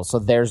chemicals. So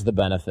there's the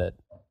benefit.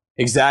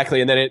 Exactly.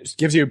 And then it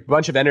gives you a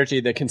bunch of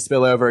energy that can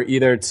spill over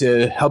either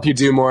to help you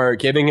do more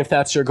giving if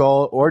that's your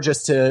goal, or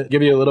just to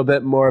give you a little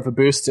bit more of a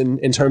boost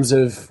in terms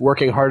of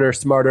working harder,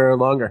 smarter,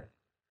 longer.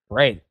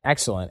 Great.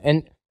 Excellent.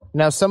 And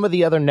now some of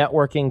the other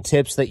networking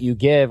tips that you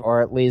give,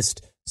 or at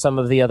least some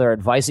of the other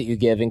advice that you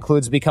give,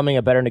 includes becoming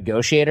a better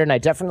negotiator. And I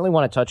definitely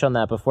want to touch on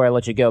that before I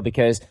let you go,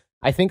 because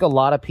I think a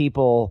lot of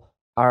people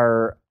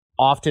are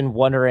often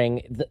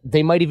wondering,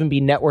 they might even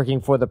be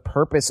networking for the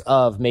purpose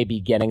of maybe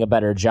getting a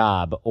better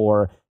job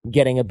or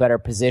getting a better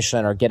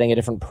position or getting a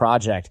different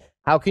project.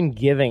 How can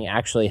giving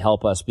actually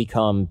help us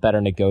become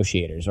better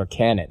negotiators, or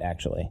can it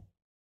actually?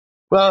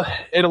 Well,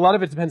 a lot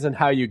of it depends on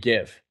how you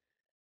give.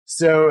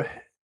 So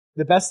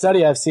the best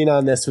study I've seen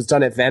on this was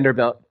done at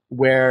Vanderbilt,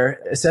 where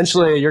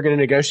essentially you're going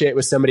to negotiate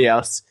with somebody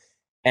else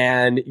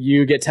and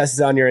you get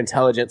tested on your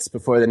intelligence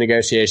before the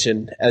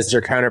negotiation as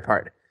your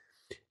counterpart.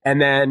 And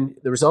then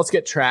the results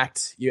get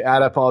tracked. You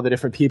add up all the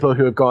different people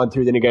who have gone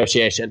through the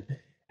negotiation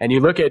and you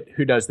look at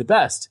who does the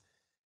best.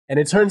 And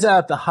it turns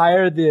out the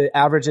higher the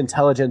average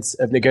intelligence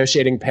of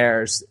negotiating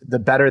pairs, the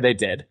better they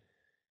did.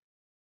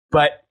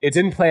 But it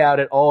didn't play out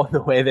at all in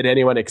the way that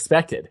anyone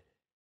expected.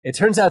 It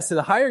turns out, so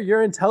the higher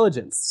your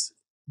intelligence,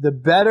 the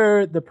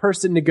better the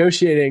person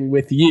negotiating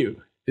with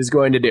you is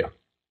going to do.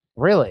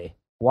 Really?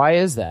 Why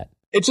is that?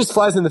 It just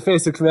flies in the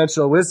face of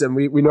conventional wisdom.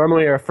 We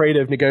normally are afraid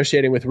of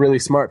negotiating with really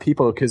smart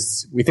people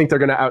because we think they're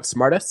going to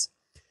outsmart us.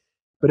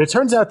 But it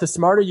turns out the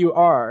smarter you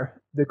are,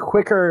 the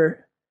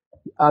quicker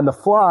on the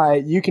fly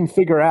you can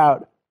figure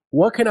out,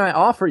 what can I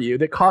offer you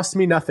that costs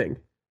me nothing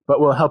but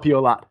will help you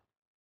a lot?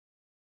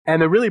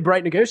 And the really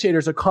bright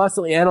negotiators are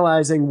constantly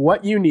analyzing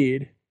what you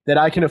need that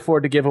I can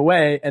afford to give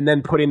away and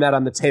then putting that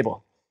on the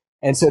table.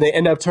 And so they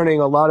end up turning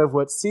a lot of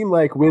what seem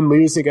like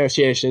win-lose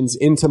negotiations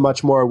into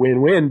much more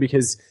win-win,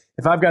 because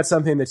if I've got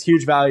something that's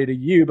huge value to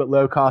you but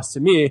low cost to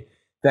me,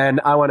 then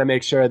I want to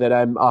make sure that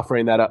I'm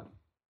offering that up.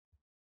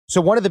 So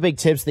one of the big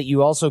tips that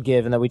you also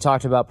give and that we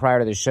talked about prior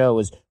to the show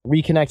is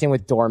reconnecting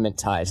with dormant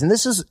ties. And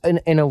this is an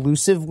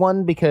elusive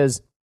one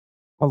because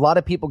a lot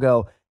of people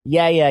go,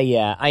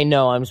 yeah, I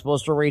know I'm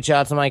supposed to reach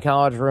out to my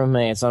college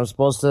roommates. I'm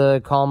supposed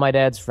to call my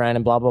dad's friend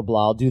and blah, blah,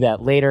 blah. I'll do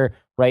that later.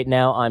 Right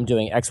now I'm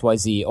doing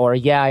XYZ. Or,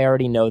 yeah, I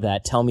already know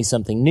that. Tell me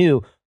something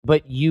new.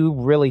 But you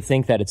really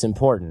think that it's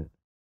important.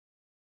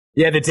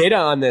 Yeah, the data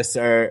on this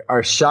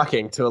are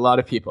shocking to a lot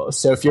of people.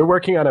 So if you're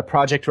working on a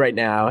project right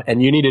now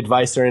and you need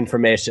advice or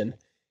information,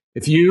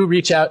 if you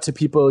reach out to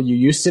people you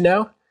used to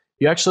know,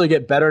 you actually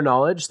get better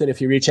knowledge than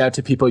if you reach out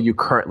to people you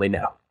currently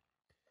know.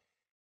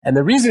 And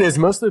the reason is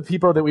most of the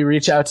people that we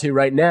reach out to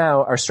right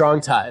now are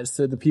strong ties.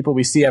 So the people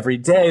we see every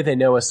day, they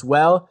know us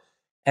well,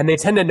 and they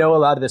tend to know a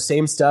lot of the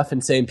same stuff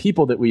and same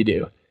people that we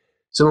do.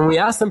 So when we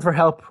ask them for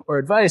help or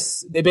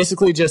advice, they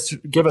basically just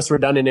give us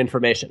redundant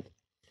information.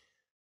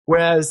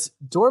 Whereas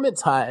dormant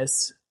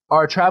ties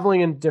are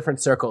traveling in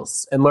different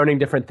circles and learning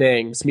different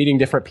things, meeting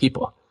different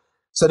people.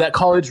 So that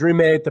college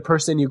roommate, the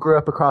person you grew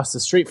up across the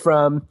street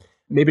from,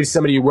 maybe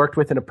somebody you worked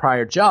with in a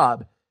prior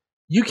job,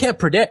 you can't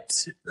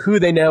predict who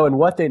they know and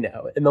what they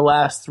know in the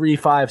last 3,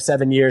 5,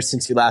 7 years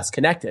since you last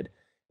connected.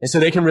 And so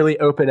they can really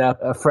open up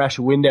a fresh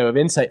window of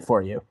insight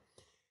for you.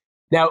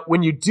 Now,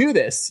 when you do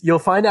this, you'll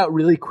find out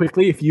really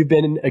quickly if you've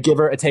been a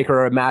giver, a taker,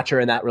 or a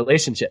matcher in that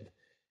relationship.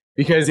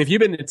 Because if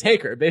you've been a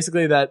taker,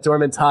 basically that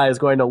dormant tie is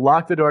going to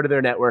lock the door to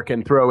their network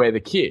and throw away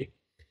the key.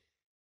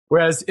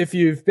 Whereas if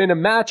you've been a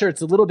matcher,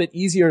 it's a little bit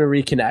easier to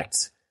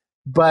reconnect.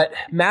 But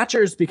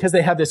matchers, because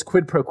they have this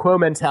quid pro quo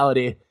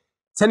mentality,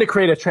 tend to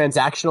create a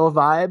transactional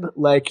vibe.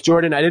 Like,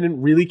 Jordan, I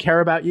didn't really care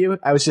about you.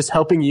 I was just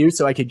helping you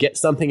so I could get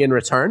something in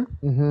return.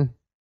 Mm-hmm.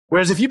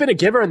 Whereas if you've been a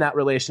giver in that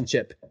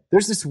relationship,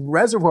 there's this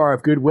reservoir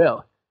of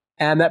goodwill.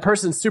 And that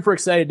person's super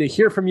excited to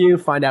hear from you,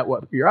 find out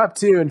what you're up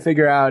to, and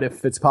figure out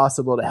if it's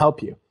possible to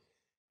help you.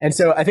 And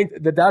so I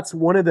think that that's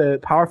one of the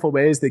powerful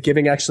ways that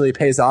giving actually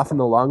pays off in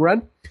the long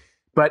run.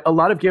 But a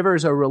lot of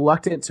givers are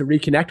reluctant to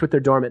reconnect with their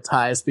dormant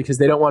ties because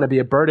they don't want to be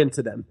a burden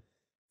to them.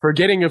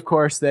 Forgetting, of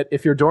course, that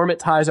if your dormant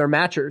ties are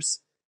matchers,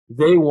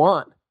 they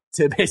want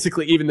to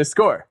basically even the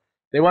score.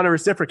 They want to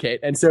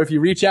reciprocate. And so if you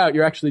reach out,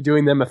 you're actually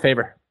doing them a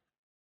favor.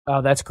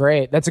 Oh, that's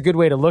great. That's a good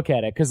way to look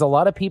at it, because a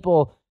lot of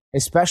people,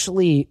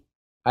 especially,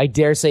 I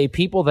dare say,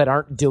 people that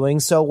aren't doing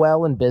so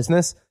well in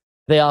business,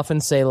 they often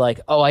say like,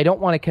 oh, I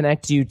don't want to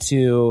connect you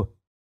to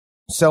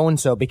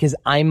so-and-so because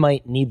I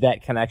might need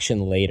that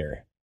connection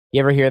later.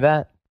 You ever hear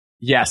that?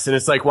 Yes, and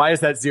it's like, why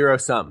is that zero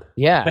sum?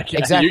 Yeah, Like,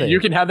 exactly. You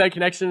can have that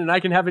connection, and I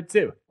can have it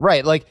too.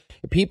 Right. Like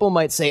people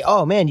might say,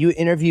 oh man, you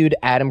interviewed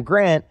Adam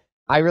Grant.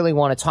 I really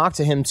want to talk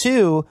to him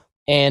too.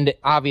 And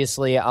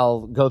obviously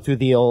I'll go through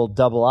the old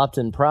double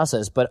opt-in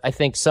process. But I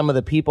think some of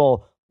the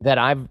people that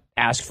I've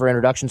asked for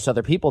introductions to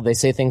other people, they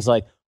say things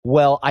like,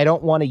 well, I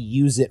don't want to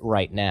use it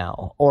right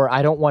now, or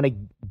I don't want to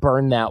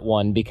burn that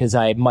one because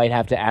I might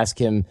have to ask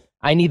him.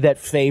 I need that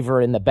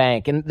favor in the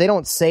bank. And they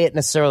don't say it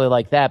necessarily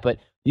like that, but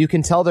you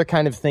can tell they're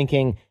kind of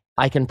thinking,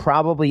 I can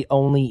probably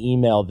only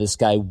email this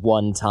guy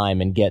one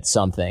time and get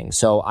something.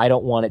 So I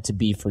don't want it to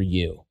be for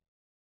you.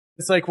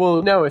 It's like,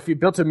 well, no, if you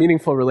built a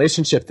meaningful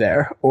relationship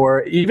there,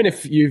 or even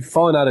if you've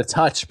fallen out of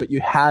touch, but you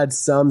had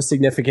some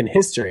significant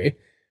history,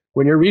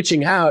 when you're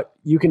reaching out,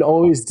 you can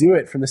always do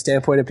it from the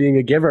standpoint of being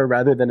a giver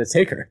rather than a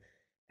taker,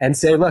 and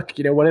say, look,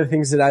 one of the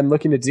things that I'm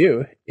looking to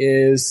do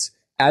is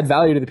add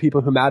value to the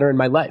people who matter in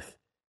my life.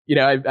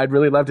 I'd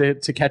really love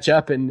to catch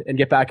up and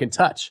get back in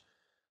touch.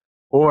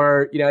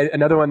 Or,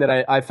 another one that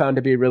I found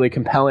to be really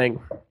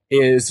compelling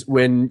is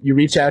when you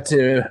reach out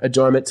to a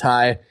dormant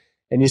tie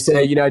and you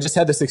say, I just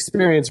had this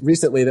experience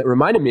recently that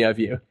reminded me of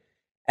you.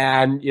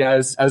 And, I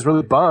was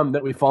really bummed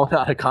that we've fallen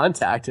out of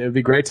contact. It would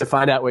be great to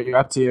find out what you're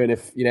up to and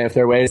if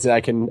there are ways that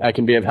I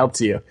can be of help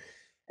to you.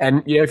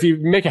 And, if you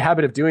make a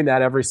habit of doing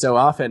that every so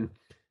often,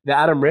 the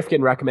Adam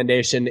Rifkin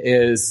recommendation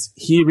is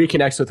he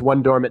reconnects with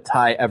one dormant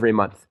tie every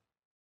month.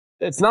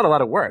 It's not a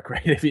lot of work,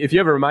 right? If you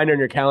have a reminder in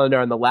your calendar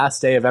on the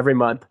last day of every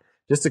month,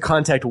 just to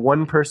contact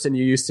one person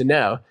you used to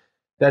know,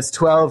 that's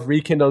 12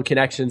 rekindled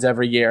connections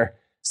every year.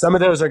 Some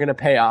of those are going to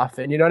pay off,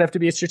 and you don't have to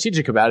be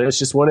strategic about it. It's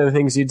just one of the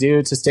things you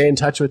do to stay in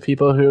touch with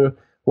people who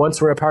once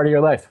were a part of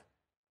your life.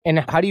 And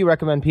how do you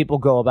recommend people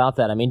go about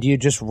that? I mean, do you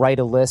just write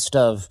a list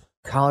of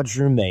college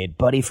roommate,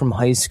 buddy from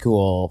high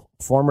school,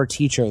 former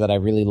teacher that I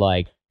really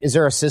like? Is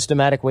there a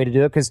systematic way to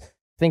do it? Because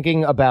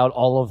thinking about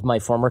all of my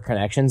former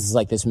connections is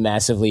like this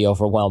massively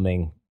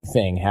overwhelming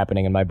thing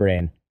happening in my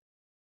brain.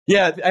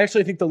 Yeah, I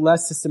actually think the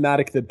less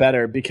systematic, the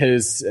better,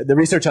 because the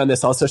research on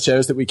this also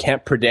shows that we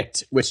can't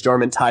predict which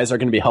dormant ties are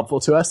going to be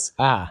helpful to us.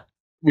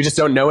 We just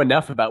don't know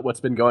enough about what's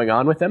been going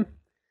on with them.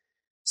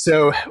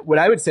 So what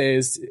I would say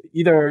is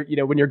either,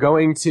 when you're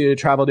going to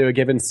travel to a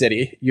given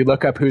city, you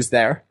look up who's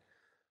there,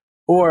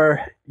 or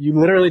you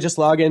literally just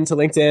log into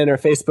LinkedIn or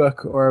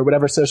Facebook or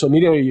whatever social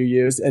media you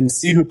use and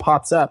see who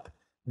pops up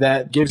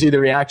that gives you the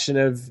reaction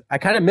of, I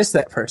kind of miss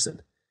that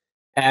person.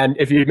 And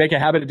if you make a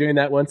habit of doing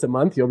that once a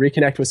month, you'll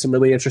reconnect with some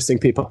really interesting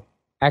people.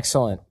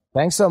 Excellent.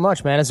 Thanks so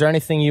much, man. Is there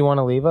anything you want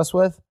to leave us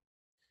with?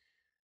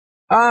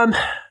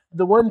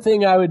 The one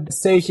thing I would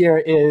say here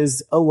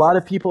is a lot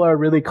of people are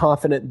really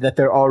confident that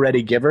they're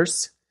already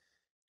givers.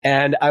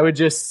 And I would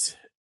just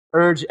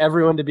urge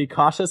everyone to be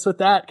cautious with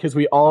that because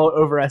we all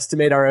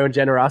overestimate our own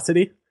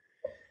generosity.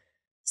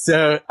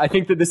 So I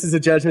think that this is a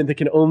judgment that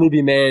can only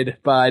be made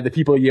by the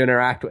people you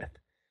interact with.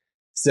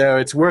 So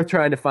it's worth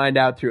trying to find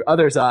out through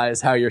others'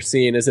 eyes how you're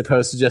seen as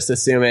opposed to just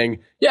assuming,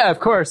 yeah, of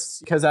course,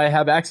 because I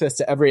have access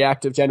to every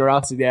act of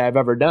generosity I've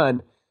ever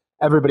done,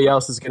 everybody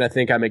else is going to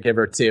think I'm a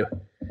giver too.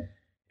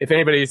 If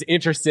anybody's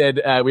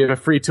interested, we have a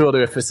free tool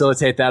to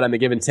facilitate that on the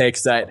Give and Take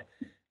site.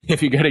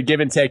 If you go to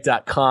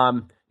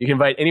giveandtake.com, you can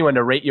invite anyone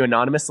to rate you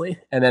anonymously,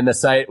 and then the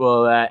site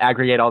will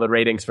aggregate all the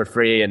ratings for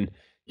free and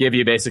give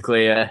you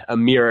basically a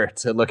mirror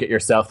to look at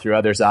yourself through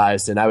others'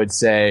 eyes. And I would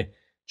say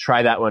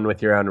try that one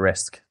with your own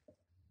risk.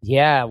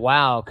 Yeah,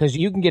 wow, because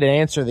you can get an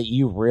answer that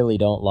you really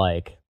don't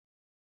like.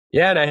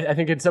 Yeah, and I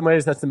think in some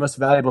ways that's the most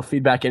valuable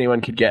feedback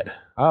anyone could get.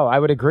 Oh, I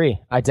would agree.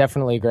 I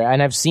definitely agree.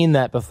 And I've seen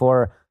that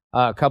before.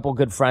 A couple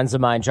good friends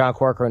of mine, John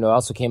Corcoran, who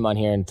also came on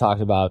here and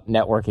talked about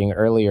networking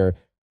earlier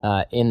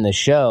in the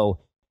show,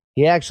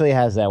 he actually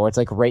has that where it's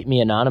like, rate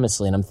me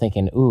anonymously. And I'm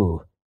thinking,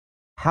 ooh,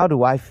 how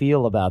do I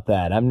feel about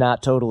that? I'm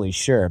not totally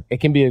sure.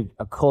 It can be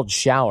a cold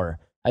shower,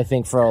 I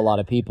think, for a lot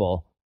of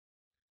people.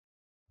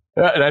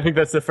 And I think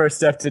that's the first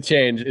step to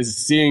change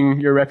is seeing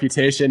your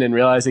reputation and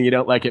realizing you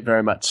don't like it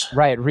very much.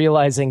 Right.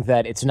 Realizing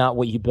that it's not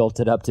what you built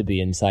it up to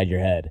be inside your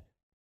head.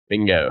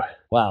 Bingo.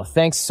 Wow.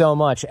 Thanks so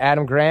much,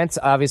 Adam Grant.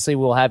 Obviously,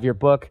 we'll have your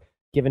book,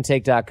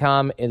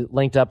 giveandtake.com,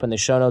 linked up in the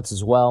show notes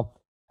as well.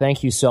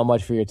 Thank you so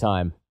much for your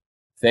time.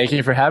 Thank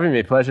you for having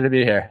me. Pleasure to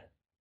be here.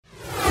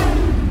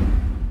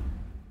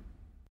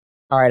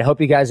 All right, I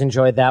hope you guys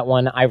enjoyed that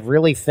one. I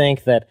really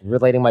think that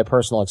relating my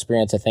personal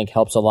experience, I think,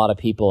 helps a lot of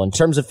people in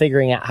terms of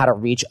figuring out how to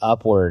reach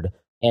upward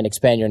and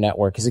expand your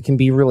network, because it can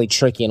be really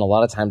tricky, and a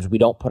lot of times we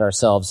don't put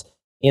ourselves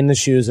in the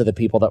shoes of the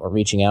people that we're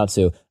reaching out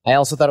to. I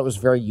also thought it was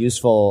very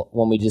useful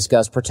when we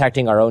discussed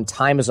protecting our own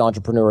time as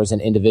entrepreneurs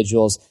and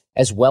individuals,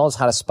 as well as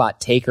how to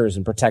spot takers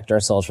and protect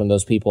ourselves from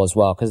those people as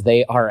well, because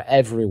they are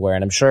everywhere.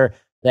 And I'm sure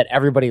that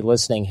everybody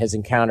listening has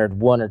encountered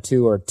 1 or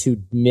 2 or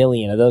 2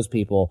 million of those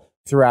people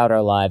throughout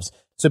our lives.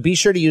 So be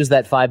sure to use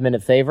that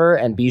 5-minute favor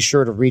and be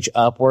sure to reach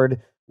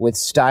upward with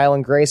style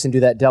and grace and do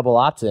that double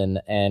opt-in.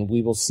 And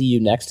we will see you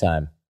next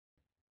time.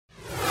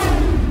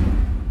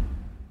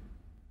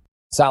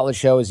 Solid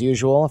show as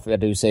usual, if I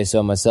do say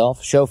so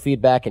myself. Show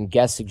feedback and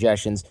guest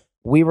suggestions.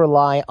 We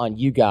rely on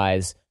you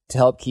guys to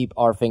help keep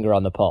our finger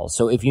on the pulse.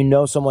 So if you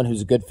know someone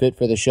who's a good fit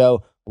for the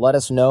show, let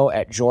us know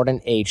at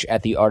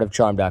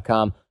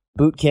jordanh@theartofcharm.com.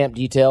 Bootcamp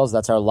details,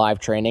 that's our live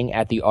training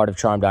at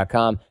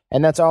theartofcharm.com.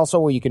 And that's also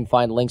where you can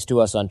find links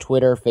to us on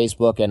Twitter,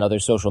 Facebook, and other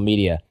social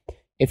media.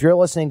 If you're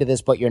listening to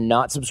this but you're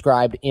not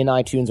subscribed in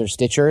iTunes or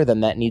Stitcher,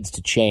 then that needs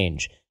to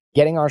change.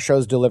 Getting our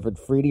shows delivered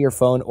free to your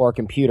phone or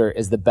computer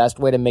is the best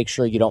way to make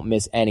sure you don't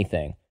miss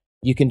anything.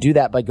 You can do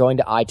that by going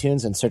to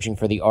iTunes and searching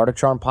for the Art of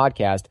Charm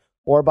podcast,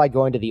 or by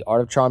going to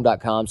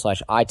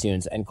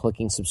theartofcharm.com/iTunes and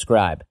clicking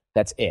subscribe.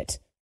 That's it.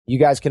 You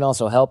guys can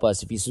also help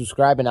us. If you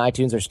subscribe in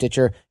iTunes or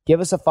Stitcher, give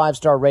us a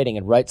 5-star rating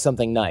and write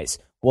something nice.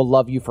 We'll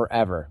love you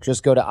forever.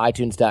 Just go to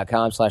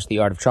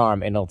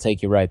itunes.com/theartofcharm and it'll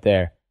take you right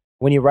there.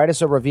 When you write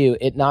us a review,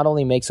 it not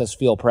only makes us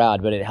feel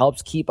proud, but it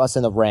helps keep us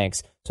in the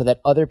ranks so that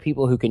other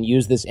people who can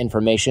use this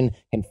information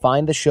can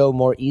find the show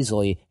more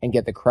easily and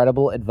get the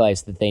credible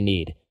advice that they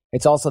need.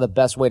 It's also the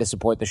best way to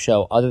support the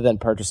show other than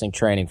purchasing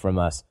training from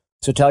us.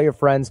 So tell your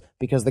friends,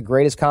 because the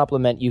greatest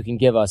compliment you can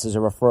give us is a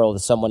referral to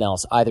someone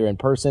else, either in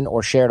person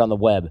or shared on the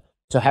web.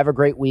 So have a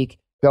great week,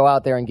 go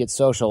out there and get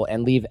social,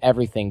 and leave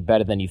everything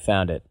better than you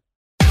found it.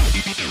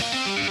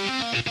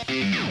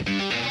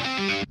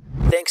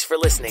 Thanks for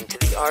listening to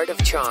The Art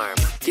of Charm.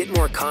 Get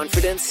more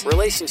confidence,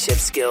 relationship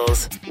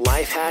skills,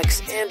 life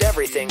hacks, and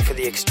everything for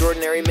the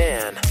extraordinary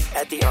man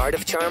at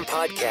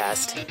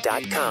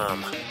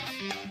theartofcharmpodcast.com.